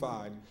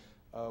unified,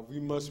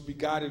 we must be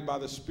guided by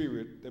the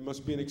Spirit. There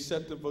must be an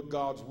acceptance of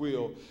God's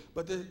will.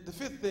 But the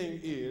fifth thing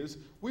is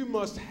we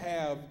must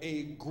have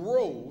a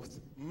growth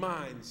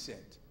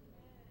mindset.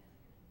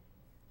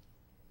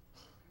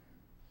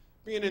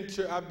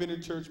 I've been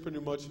in church pretty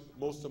much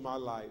most of my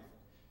life.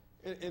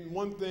 And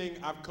one thing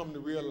I've come to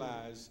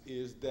realize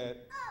is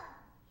that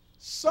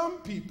some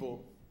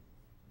people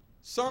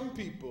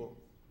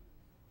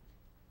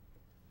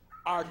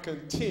are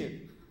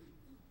content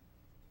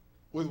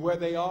with where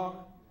they are,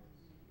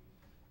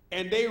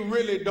 and they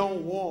really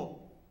don't want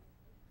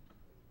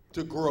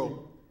to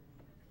grow.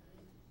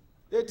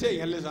 They'll tell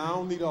you, listen, I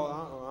don't need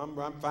all, I'm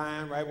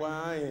fine right where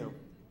I am.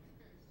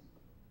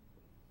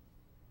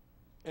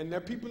 And there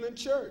are people in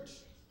church,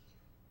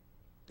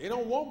 they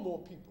don't want more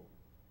people.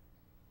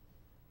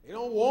 They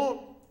don't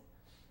want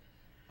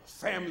a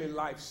family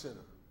life center.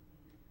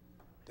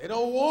 They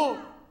don't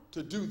want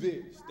to do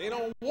this. They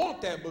don't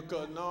want that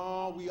because,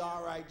 no, we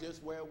all right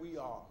just where we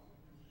are.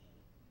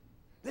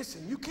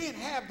 Listen, you can't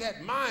have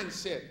that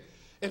mindset.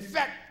 In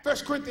fact, 1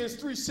 Corinthians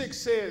 3:6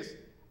 says,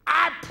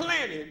 I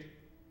planted,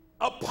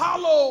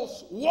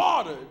 Apollos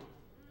watered,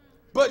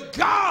 but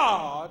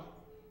God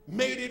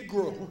made it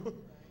grow.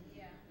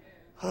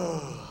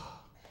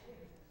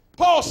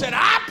 Paul said,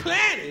 I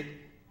planted,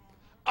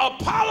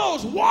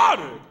 Apollos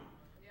watered,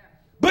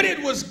 but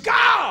it was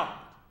God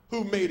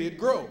who made it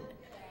grow.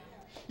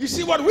 You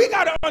see, what we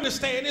got to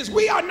understand is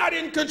we are not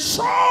in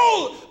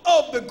control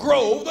of the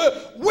growth.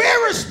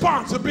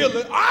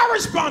 Our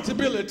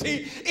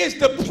responsibility is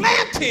the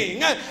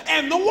planting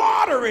and the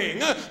watering.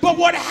 But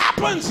what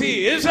happens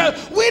is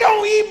we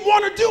don't even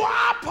want to do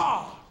our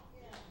part.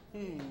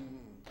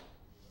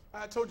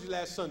 I told you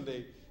last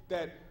Sunday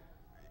that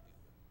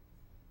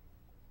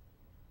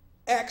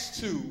Acts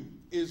 2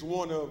 is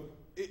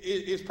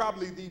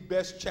probably the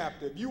best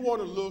chapter. If you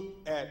want to look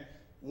at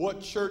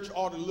what church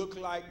ought to look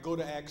like, go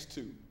to Acts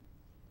 2.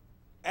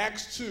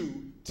 Acts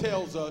 2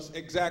 tells us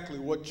exactly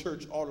what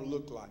church ought to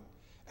look like.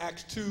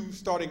 Acts 2,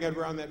 starting at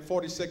around that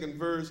 42nd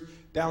verse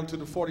down to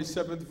the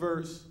 47th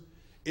verse,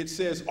 it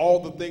says all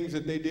the things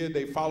that they did.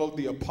 They followed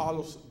the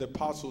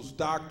apostles'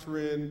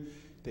 doctrine.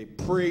 They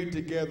prayed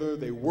together.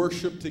 They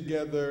worshiped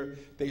together.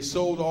 They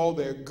sold all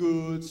their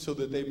goods so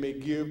that they may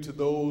give to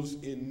those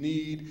in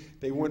need.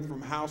 They went from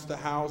house to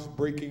house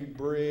breaking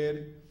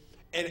bread.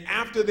 And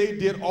after they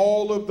did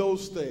all of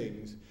those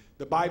things,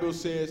 the Bible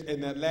says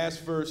in that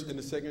last verse in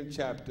the 2nd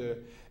chapter,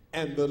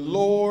 and the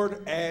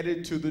Lord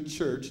added to the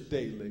church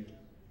daily.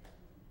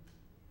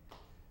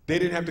 They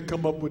didn't have to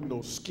come up with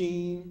no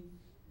scheme.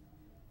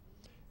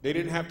 They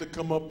didn't have to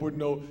come up with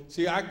no,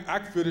 see, I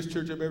fill this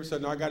church up every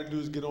Sunday. All I got to do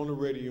is get on the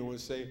radio and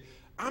say,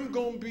 I'm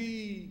going to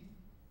be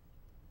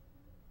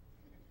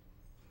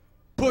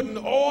putting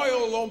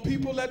oil on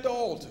people at the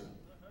altar.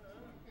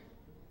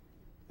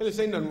 And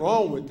there ain't nothing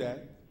wrong with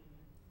that.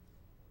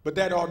 But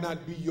that ought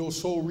not be your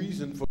sole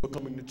reason for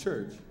coming to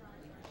church.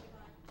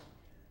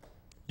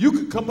 You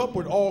could come up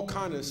with all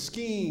kind of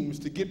schemes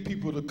to get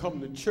people to come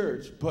to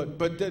church, but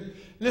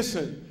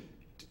listen,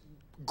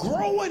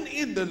 growing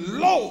in the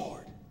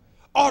Lord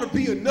ought to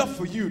be enough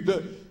for you.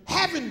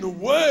 Having the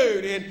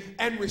word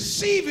and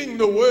receiving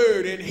the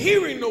word and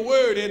hearing the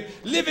word and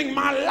living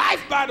my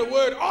life by the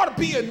word ought to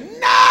be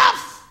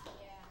enough.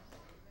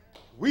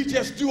 We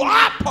just do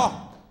our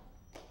part.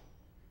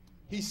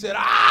 He said,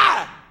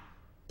 I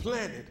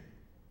planted,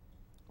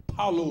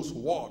 Apollos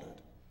watered,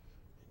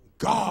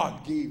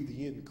 God gave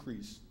the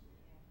increase.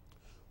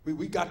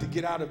 We got to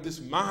get out of this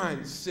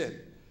mindset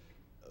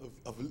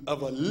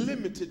of a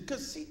limited,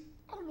 because see,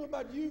 I don't know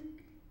about you,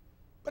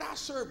 But I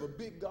serve a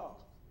big God.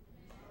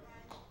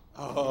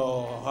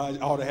 Oh, I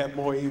ought to have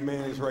more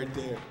amens right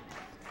there.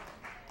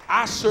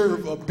 I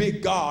serve a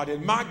big God,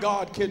 and my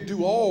God can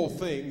do all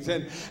things.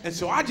 And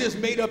so I just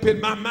made up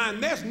in my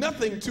mind, there's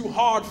nothing too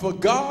hard for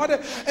God.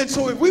 And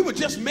so if we would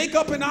just make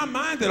up in our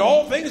mind that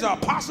all things are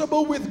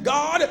possible with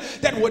God,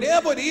 that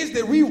whatever it is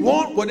that we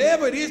want,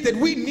 whatever it is that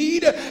we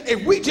need,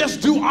 if we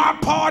just do our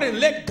part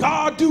and let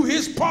God do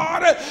his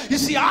part, you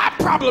see, our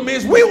problem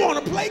is we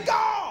want to play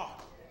God.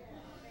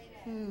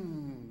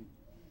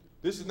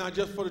 This is not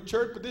just for the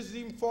church, but this is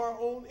even for our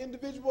own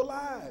individual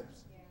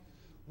lives.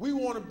 We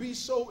want to be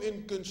so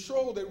in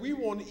control that we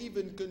want to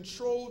even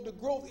control the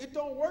growth. It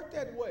don't work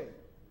that way.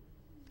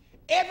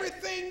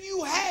 Everything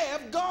you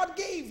have, God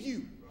gave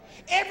you.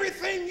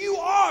 Everything you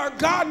are,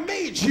 God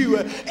made you.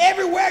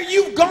 Everywhere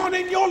you've gone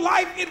in your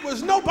life, it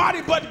was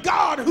nobody but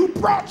God who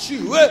brought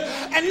you.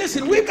 And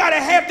listen, we've got to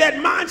have that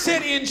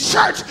mindset in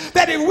church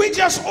that if we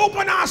just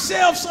open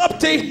ourselves up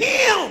to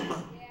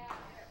him,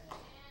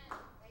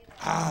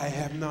 I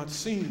have not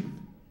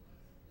seen,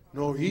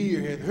 nor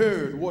ear hath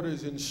heard what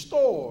is in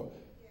store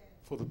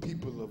for the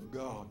people of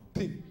God.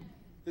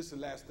 This is the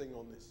last thing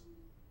on this.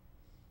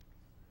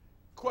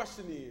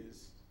 Question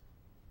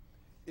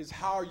is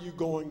how are you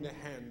going to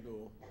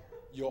handle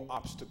your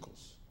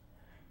obstacles?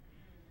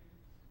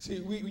 See,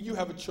 you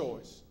have a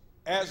choice.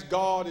 As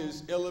God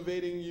is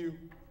elevating you,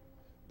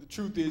 the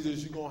truth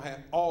is you're going to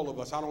have all of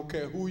us. I don't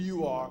care who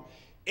you are.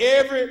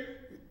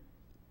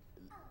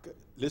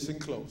 Listen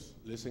close.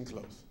 Listen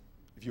close.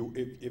 If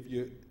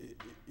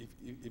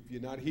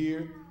you're not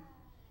here,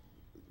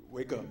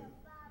 wake up.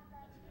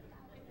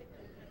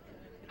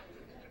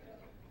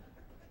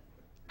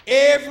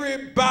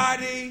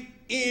 Everybody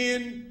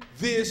in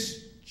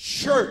this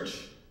church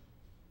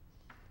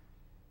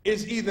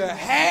is either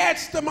had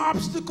some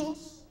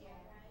obstacles,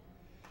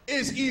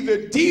 is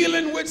either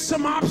dealing with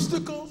some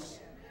obstacles,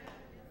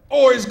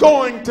 or is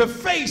going to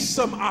face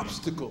some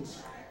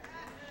obstacles.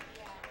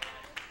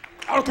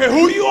 I don't care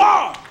who you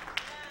are.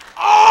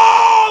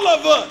 All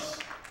of us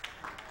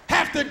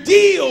have to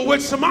deal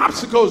with some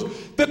obstacles.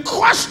 The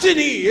question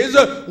is,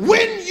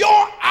 when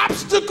your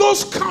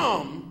obstacles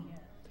come,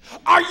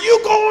 are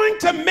you going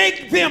to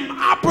make them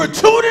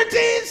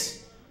opportunities?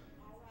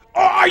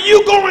 Or are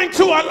you going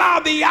to allow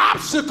the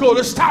obstacle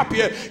to stop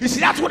you? You see,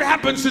 that's what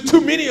happens to too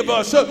many of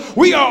us.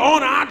 We are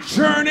on our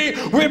journey.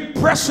 We're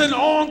pressing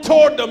on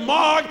toward the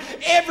mark.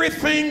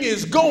 Everything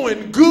is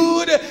going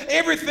good.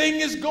 Everything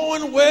is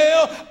going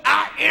well.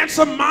 I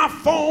answer my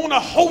phone, the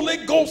Holy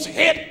Ghost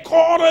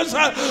headquarters.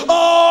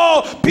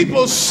 Oh,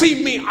 people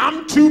see me.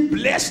 I'm too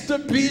blessed to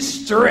be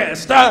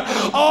stressed.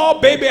 Oh,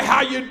 baby,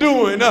 how you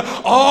doing?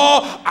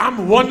 Oh,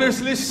 I'm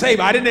wondrously saved.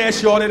 I didn't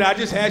ask you all that. I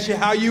just asked you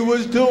how you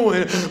was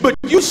doing. But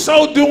you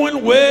so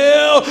doing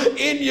well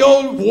in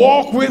your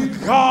walk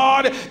with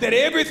God that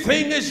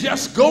everything is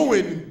just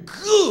going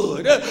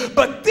good.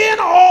 But then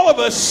all of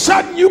a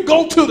sudden you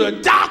go to the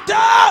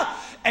doctor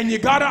and you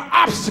got an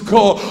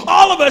obstacle.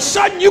 All of a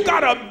sudden you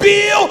got a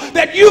bill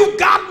that you've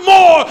got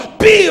more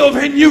bill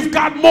than you've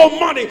got more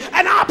money.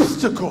 An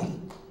obstacle.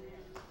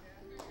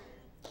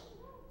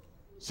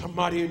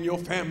 Somebody in your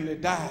family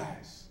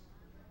dies.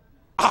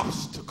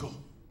 Obstacle.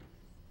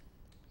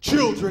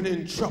 Children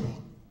in trouble.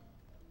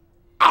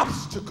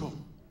 Obstacle.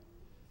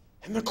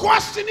 And the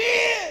question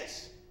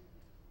is,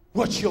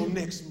 what's your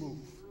next move?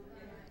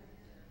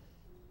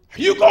 Are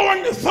you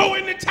going to throw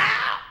in the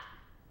towel?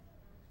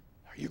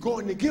 Are you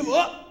going to give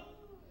up?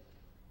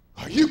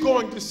 Are you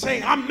going to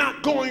say, I'm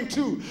not going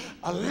to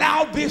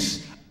allow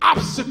this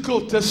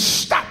obstacle to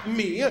stop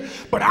me,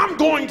 but I'm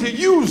going to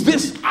use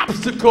this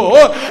obstacle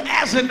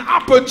as an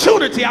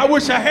opportunity. I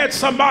wish I had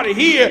somebody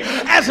here,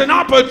 as an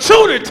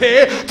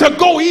opportunity to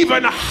go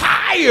even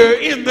higher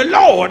in the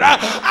Lord.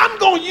 I'm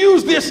going to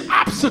use this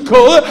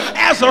obstacle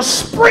as a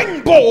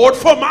springboard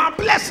for my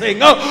blessing.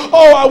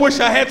 Oh, I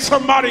wish I had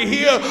somebody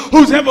here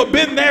who's ever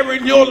been there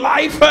in your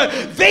life.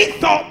 They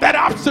thought that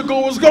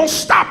obstacle was going to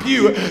stop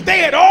you. They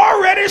had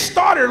already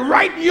started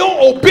writing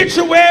your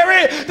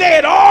obituary. They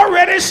had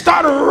already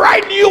started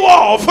writing you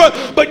off,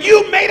 but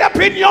you made up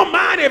in your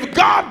mind, if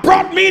God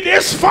brought me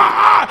this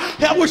far,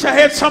 I wish I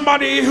had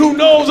somebody who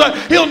knows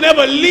he'll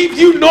never leave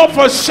you nor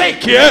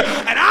forsake you,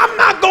 and I'm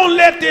not going to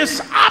let this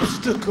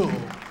obstacle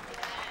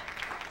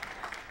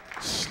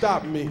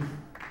stop me,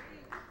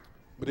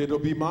 but it'll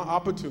be my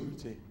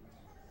opportunity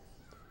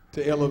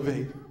to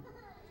elevate.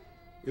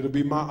 It'll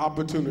be my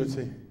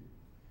opportunity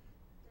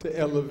to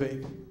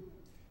elevate.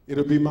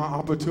 It'll be my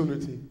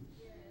opportunity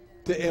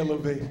to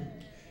elevate.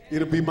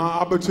 It'll be my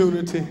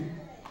opportunity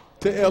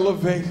to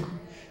elevate.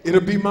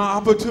 It'll be my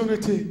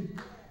opportunity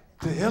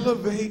to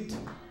elevate,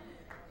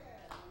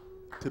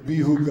 to be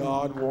who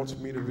God wants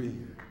me to be.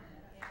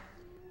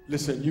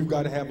 Listen, you've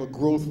got to have a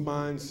growth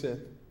mindset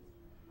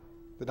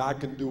that I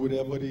can do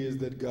whatever it is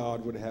that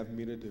God would have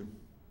me to do.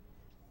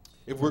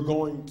 If we're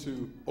going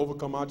to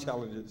overcome our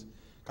challenges,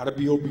 got to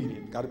be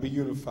obedient, got to be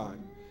unified,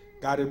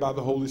 guided by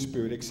the Holy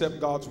Spirit,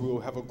 accept God's will,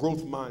 have a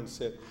growth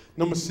mindset.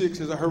 Number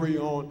 6, as I hurry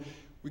on,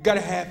 we got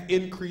to have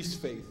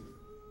increased faith.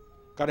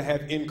 Got to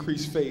have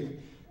increased faith.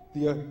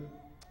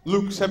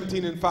 Luke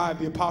 17:5,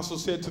 the apostle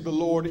said to the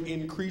Lord,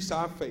 increase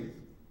our faith.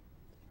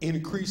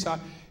 Increase our,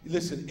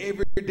 listen,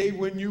 every day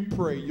when you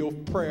pray, your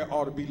prayer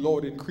ought to be,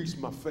 Lord, increase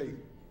my faith.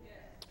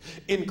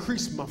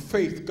 Increase my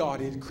faith, God.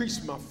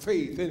 Increase my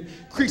faith.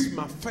 Increase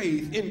my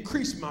faith.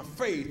 Increase my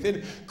faith.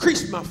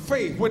 Increase my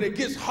faith when it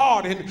gets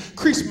hard.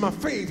 Increase my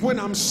faith when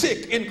I'm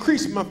sick.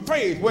 Increase my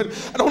faith when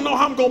I don't know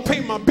how I'm going to pay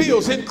my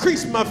bills.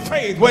 Increase my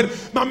faith when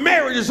my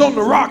marriage is on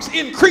the rocks.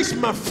 Increase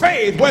my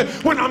faith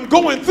when I'm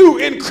going through.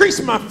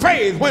 Increase my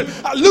faith when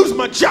I lose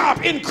my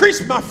job.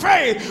 Increase my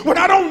faith when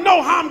I don't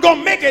know how I'm going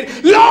to make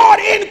it. Lord,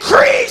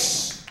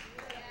 increase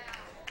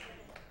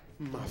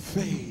my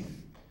faith.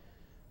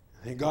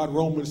 And God,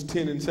 Romans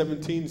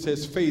 10:17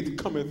 says, faith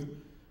cometh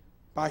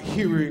by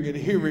hearing, and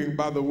hearing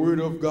by the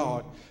word of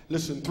God.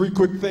 Listen, 3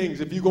 quick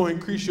things. If you're going to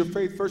increase your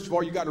faith, first of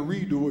all, you got to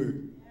read the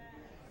word.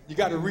 You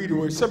got to read the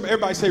word.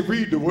 Everybody say,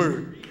 read the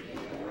word.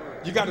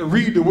 You got to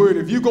read the word.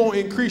 If you're going to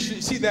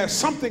increase, see, there's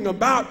something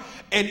about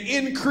an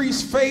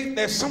increased faith.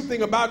 There's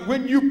something about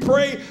when you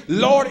pray,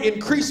 Lord,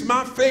 increase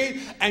my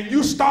faith, and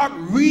you start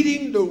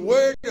reading the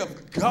word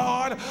of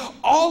God,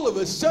 all of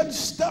a sudden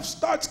stuff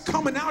starts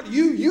coming out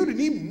you didn't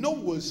even know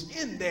was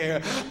in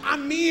there. I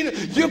mean,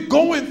 you're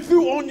going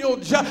through on your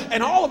job,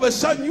 and all of a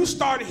sudden you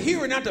start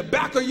hearing at the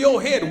back of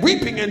your head,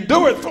 weeping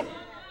endureth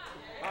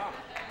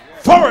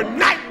for a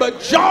night, but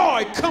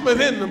joy cometh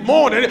in the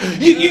morning.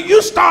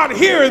 You start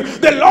hearing,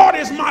 the Lord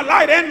is my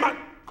light and my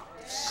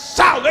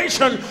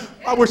salvation.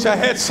 I wish I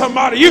had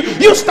somebody.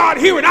 You start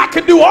hearing, I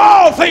can do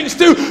all things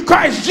through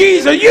Christ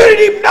Jesus. You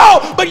didn't even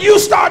know, but you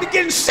started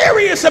getting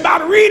serious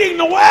about reading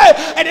the word.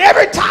 And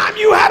every time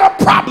you had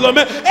a problem,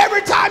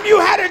 every time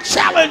you had a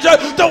challenge,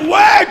 the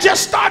word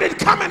just started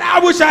coming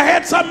out. I wish I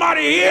had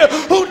somebody here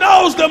who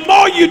knows the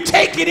more you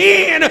take it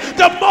in,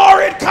 the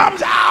more it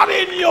comes out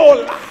in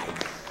your life.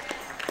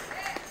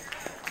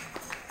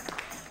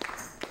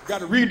 Got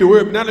to read the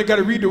word, but not only got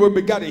to read the word,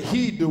 but got to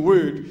heed the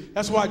word.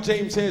 That's why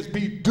James says,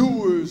 be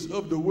doers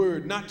of the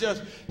word, not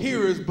just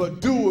hearers,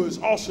 but doers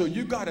also.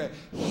 You got to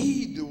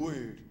heed the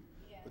word,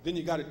 but then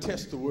you got to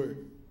test the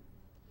word.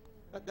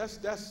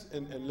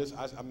 And listen,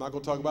 I'm not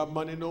going to talk about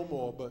money no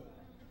more, but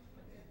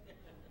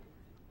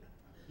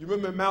you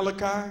remember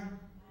Malachi?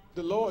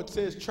 The Lord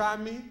says, try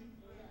me.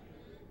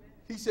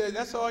 He said,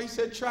 that's all he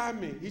said, try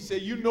me. He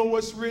said, you know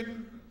what's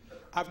written.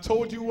 I've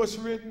told you what's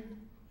written.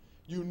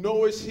 You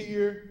know it's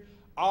here.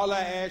 All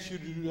I ask you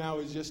to do now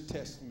is just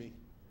test me.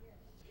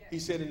 He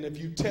said, and if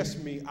you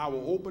test me, I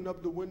will open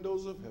up the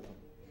windows of heaven.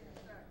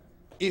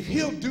 If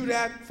he'll do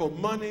that for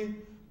money,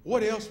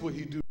 what else will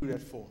he do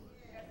that for?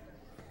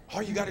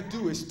 All you got to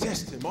do is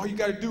test him. All you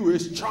got to do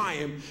is try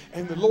him.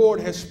 And the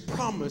Lord has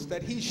promised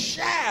that he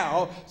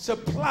shall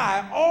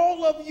supply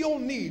all of your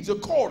needs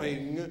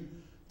according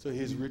to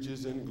his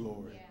riches and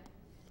glory.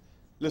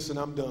 Listen,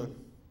 I'm done.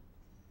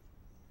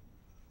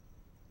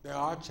 There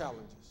are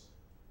challenges.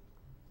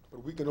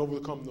 But we can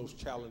overcome those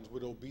challenges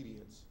with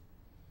obedience.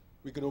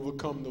 We can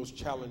overcome those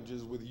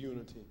challenges with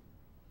unity.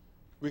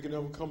 We can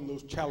overcome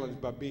those challenges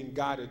by being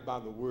guided by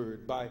the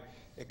word, by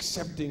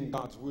accepting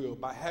God's will,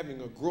 by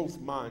having a growth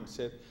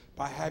mindset,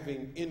 by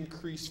having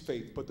increased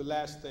faith. But the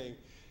last thing,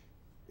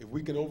 if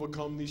we can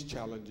overcome these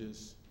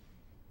challenges,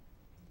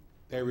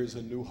 there is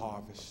a new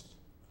harvest.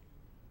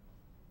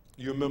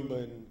 You remember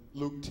in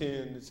Luke 10,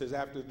 it says,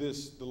 after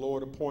this, the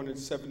Lord appointed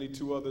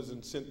 72 others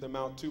and sent them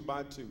out 2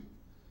 by 2.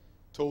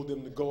 Told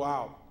them to go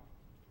out,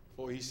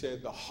 for he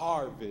said the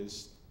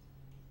harvest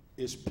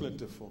is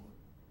plentiful.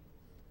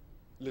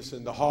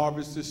 Listen, the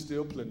harvest is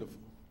still plentiful.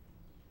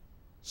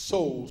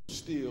 Souls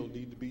still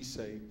need to be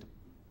saved.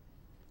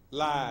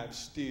 Lives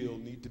still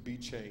need to be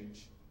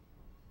changed.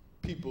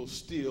 People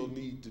still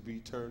need to be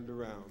turned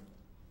around.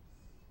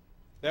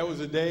 There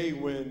was a day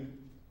when,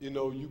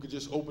 you could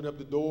just open up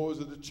the doors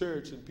of the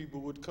church and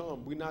people would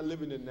come. We're not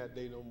living in that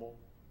day no more.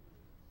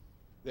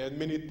 There are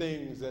many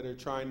things that are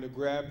trying to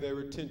grab their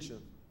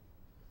attention.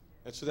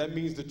 And so that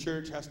means the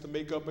church has to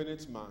make up in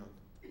its mind.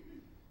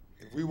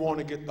 If we want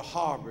to get the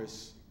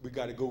harvest, we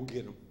got to go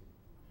get them.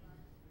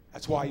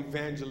 That's why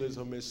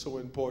evangelism is so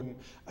important.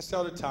 I say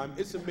all the time,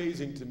 it's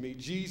amazing to me.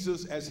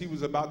 Jesus, as he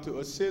was about to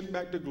ascend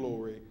back to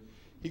glory,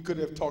 he could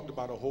have talked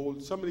about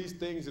some of these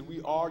things that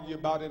we argue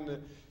about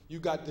you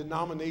got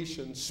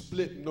denominations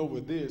splitting over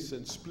this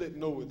and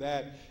splitting over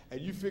that, and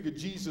you figure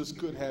Jesus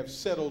could have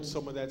settled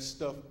some of that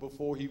stuff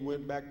before he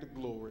went back to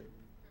glory.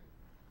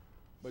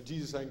 But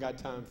Jesus ain't got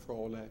time for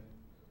all that.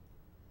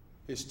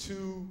 His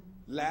 2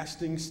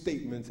 lasting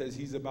statements as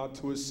he's about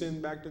to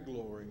ascend back to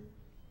glory.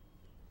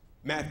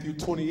 Matthew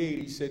 28,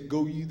 he said,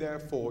 go ye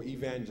therefore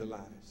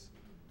evangelize.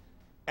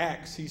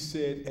 Acts, he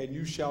said, and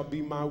you shall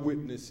be my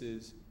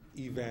witnesses,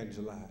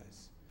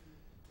 evangelize.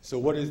 So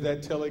what is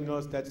that telling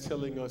us? That's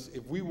telling us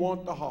if we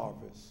want the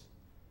harvest,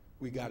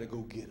 we got to go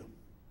get them.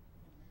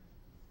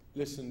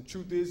 Listen, the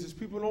truth is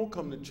people don't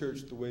come to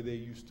church the way they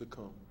used to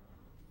come.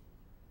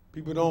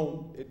 People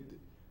don't.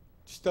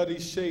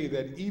 Studies say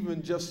that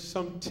even just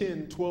some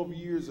 10, 12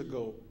 years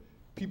ago,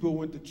 people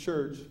went to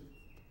church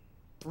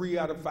 3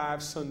 out of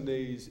 5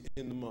 Sundays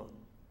in the month.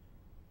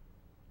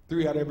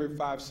 3 out of every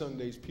 5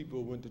 Sundays,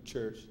 people went to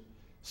church.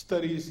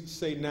 Studies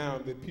say now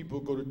that people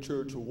go to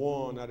church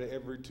 1 out of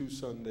every 2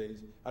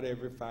 Sundays, out of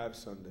every 5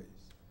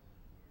 Sundays.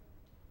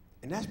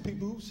 And that's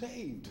people who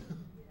saved.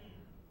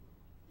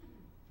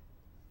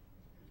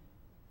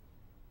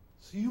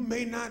 So you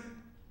may not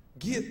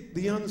get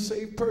the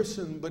unsaved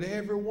person, but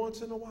every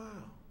once in a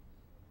while.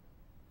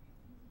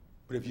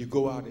 But if you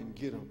go out and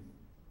get them,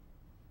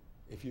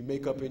 if you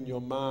make up in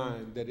your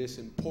mind that it's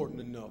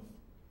important enough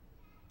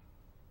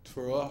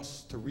for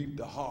us to reap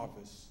the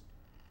harvest,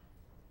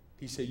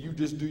 he said, you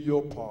just do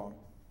your part,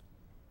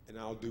 and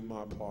I'll do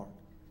my part.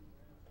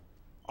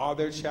 Are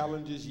there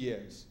challenges?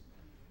 Yes.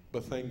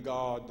 But thank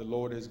God the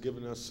Lord has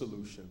given us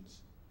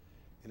solutions.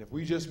 And if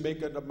we just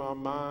make up our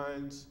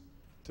minds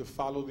to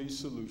follow these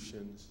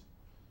solutions,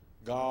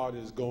 God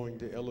is going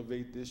to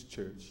elevate this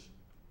church.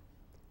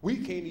 We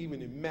can't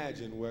even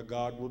imagine where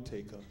God will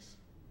take us.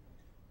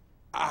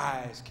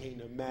 Eyes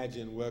can't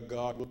imagine where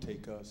God will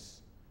take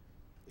us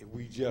if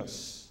we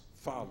just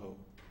follow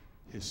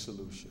his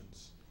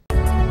solutions.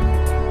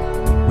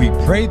 We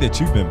pray that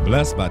you've been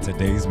blessed by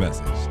today's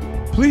message.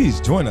 Please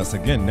join us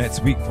again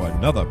next week for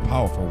another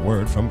powerful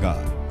word from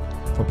God.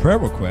 For prayer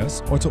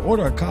requests or to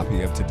order a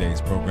copy of today's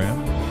program,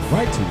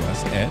 write to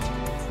us at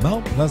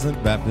Mount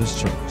Pleasant Baptist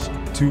Church,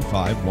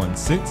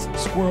 2516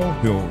 Squirrel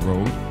Hill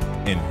Road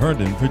in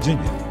Herndon,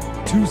 Virginia,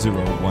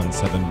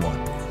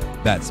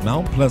 20171. That's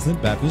Mount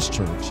Pleasant Baptist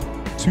Church,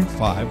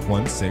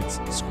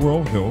 2516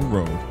 Squirrel Hill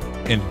Road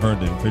in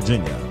Herndon,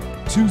 Virginia,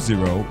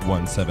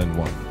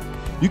 20171.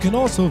 You can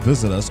also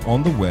visit us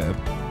on the web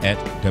at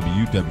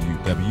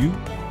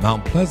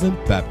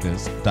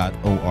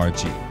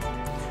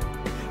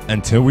www.mountpleasantbaptist.org.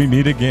 Until we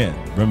meet again,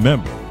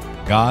 remember,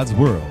 God's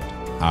world,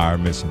 our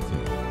mission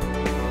field.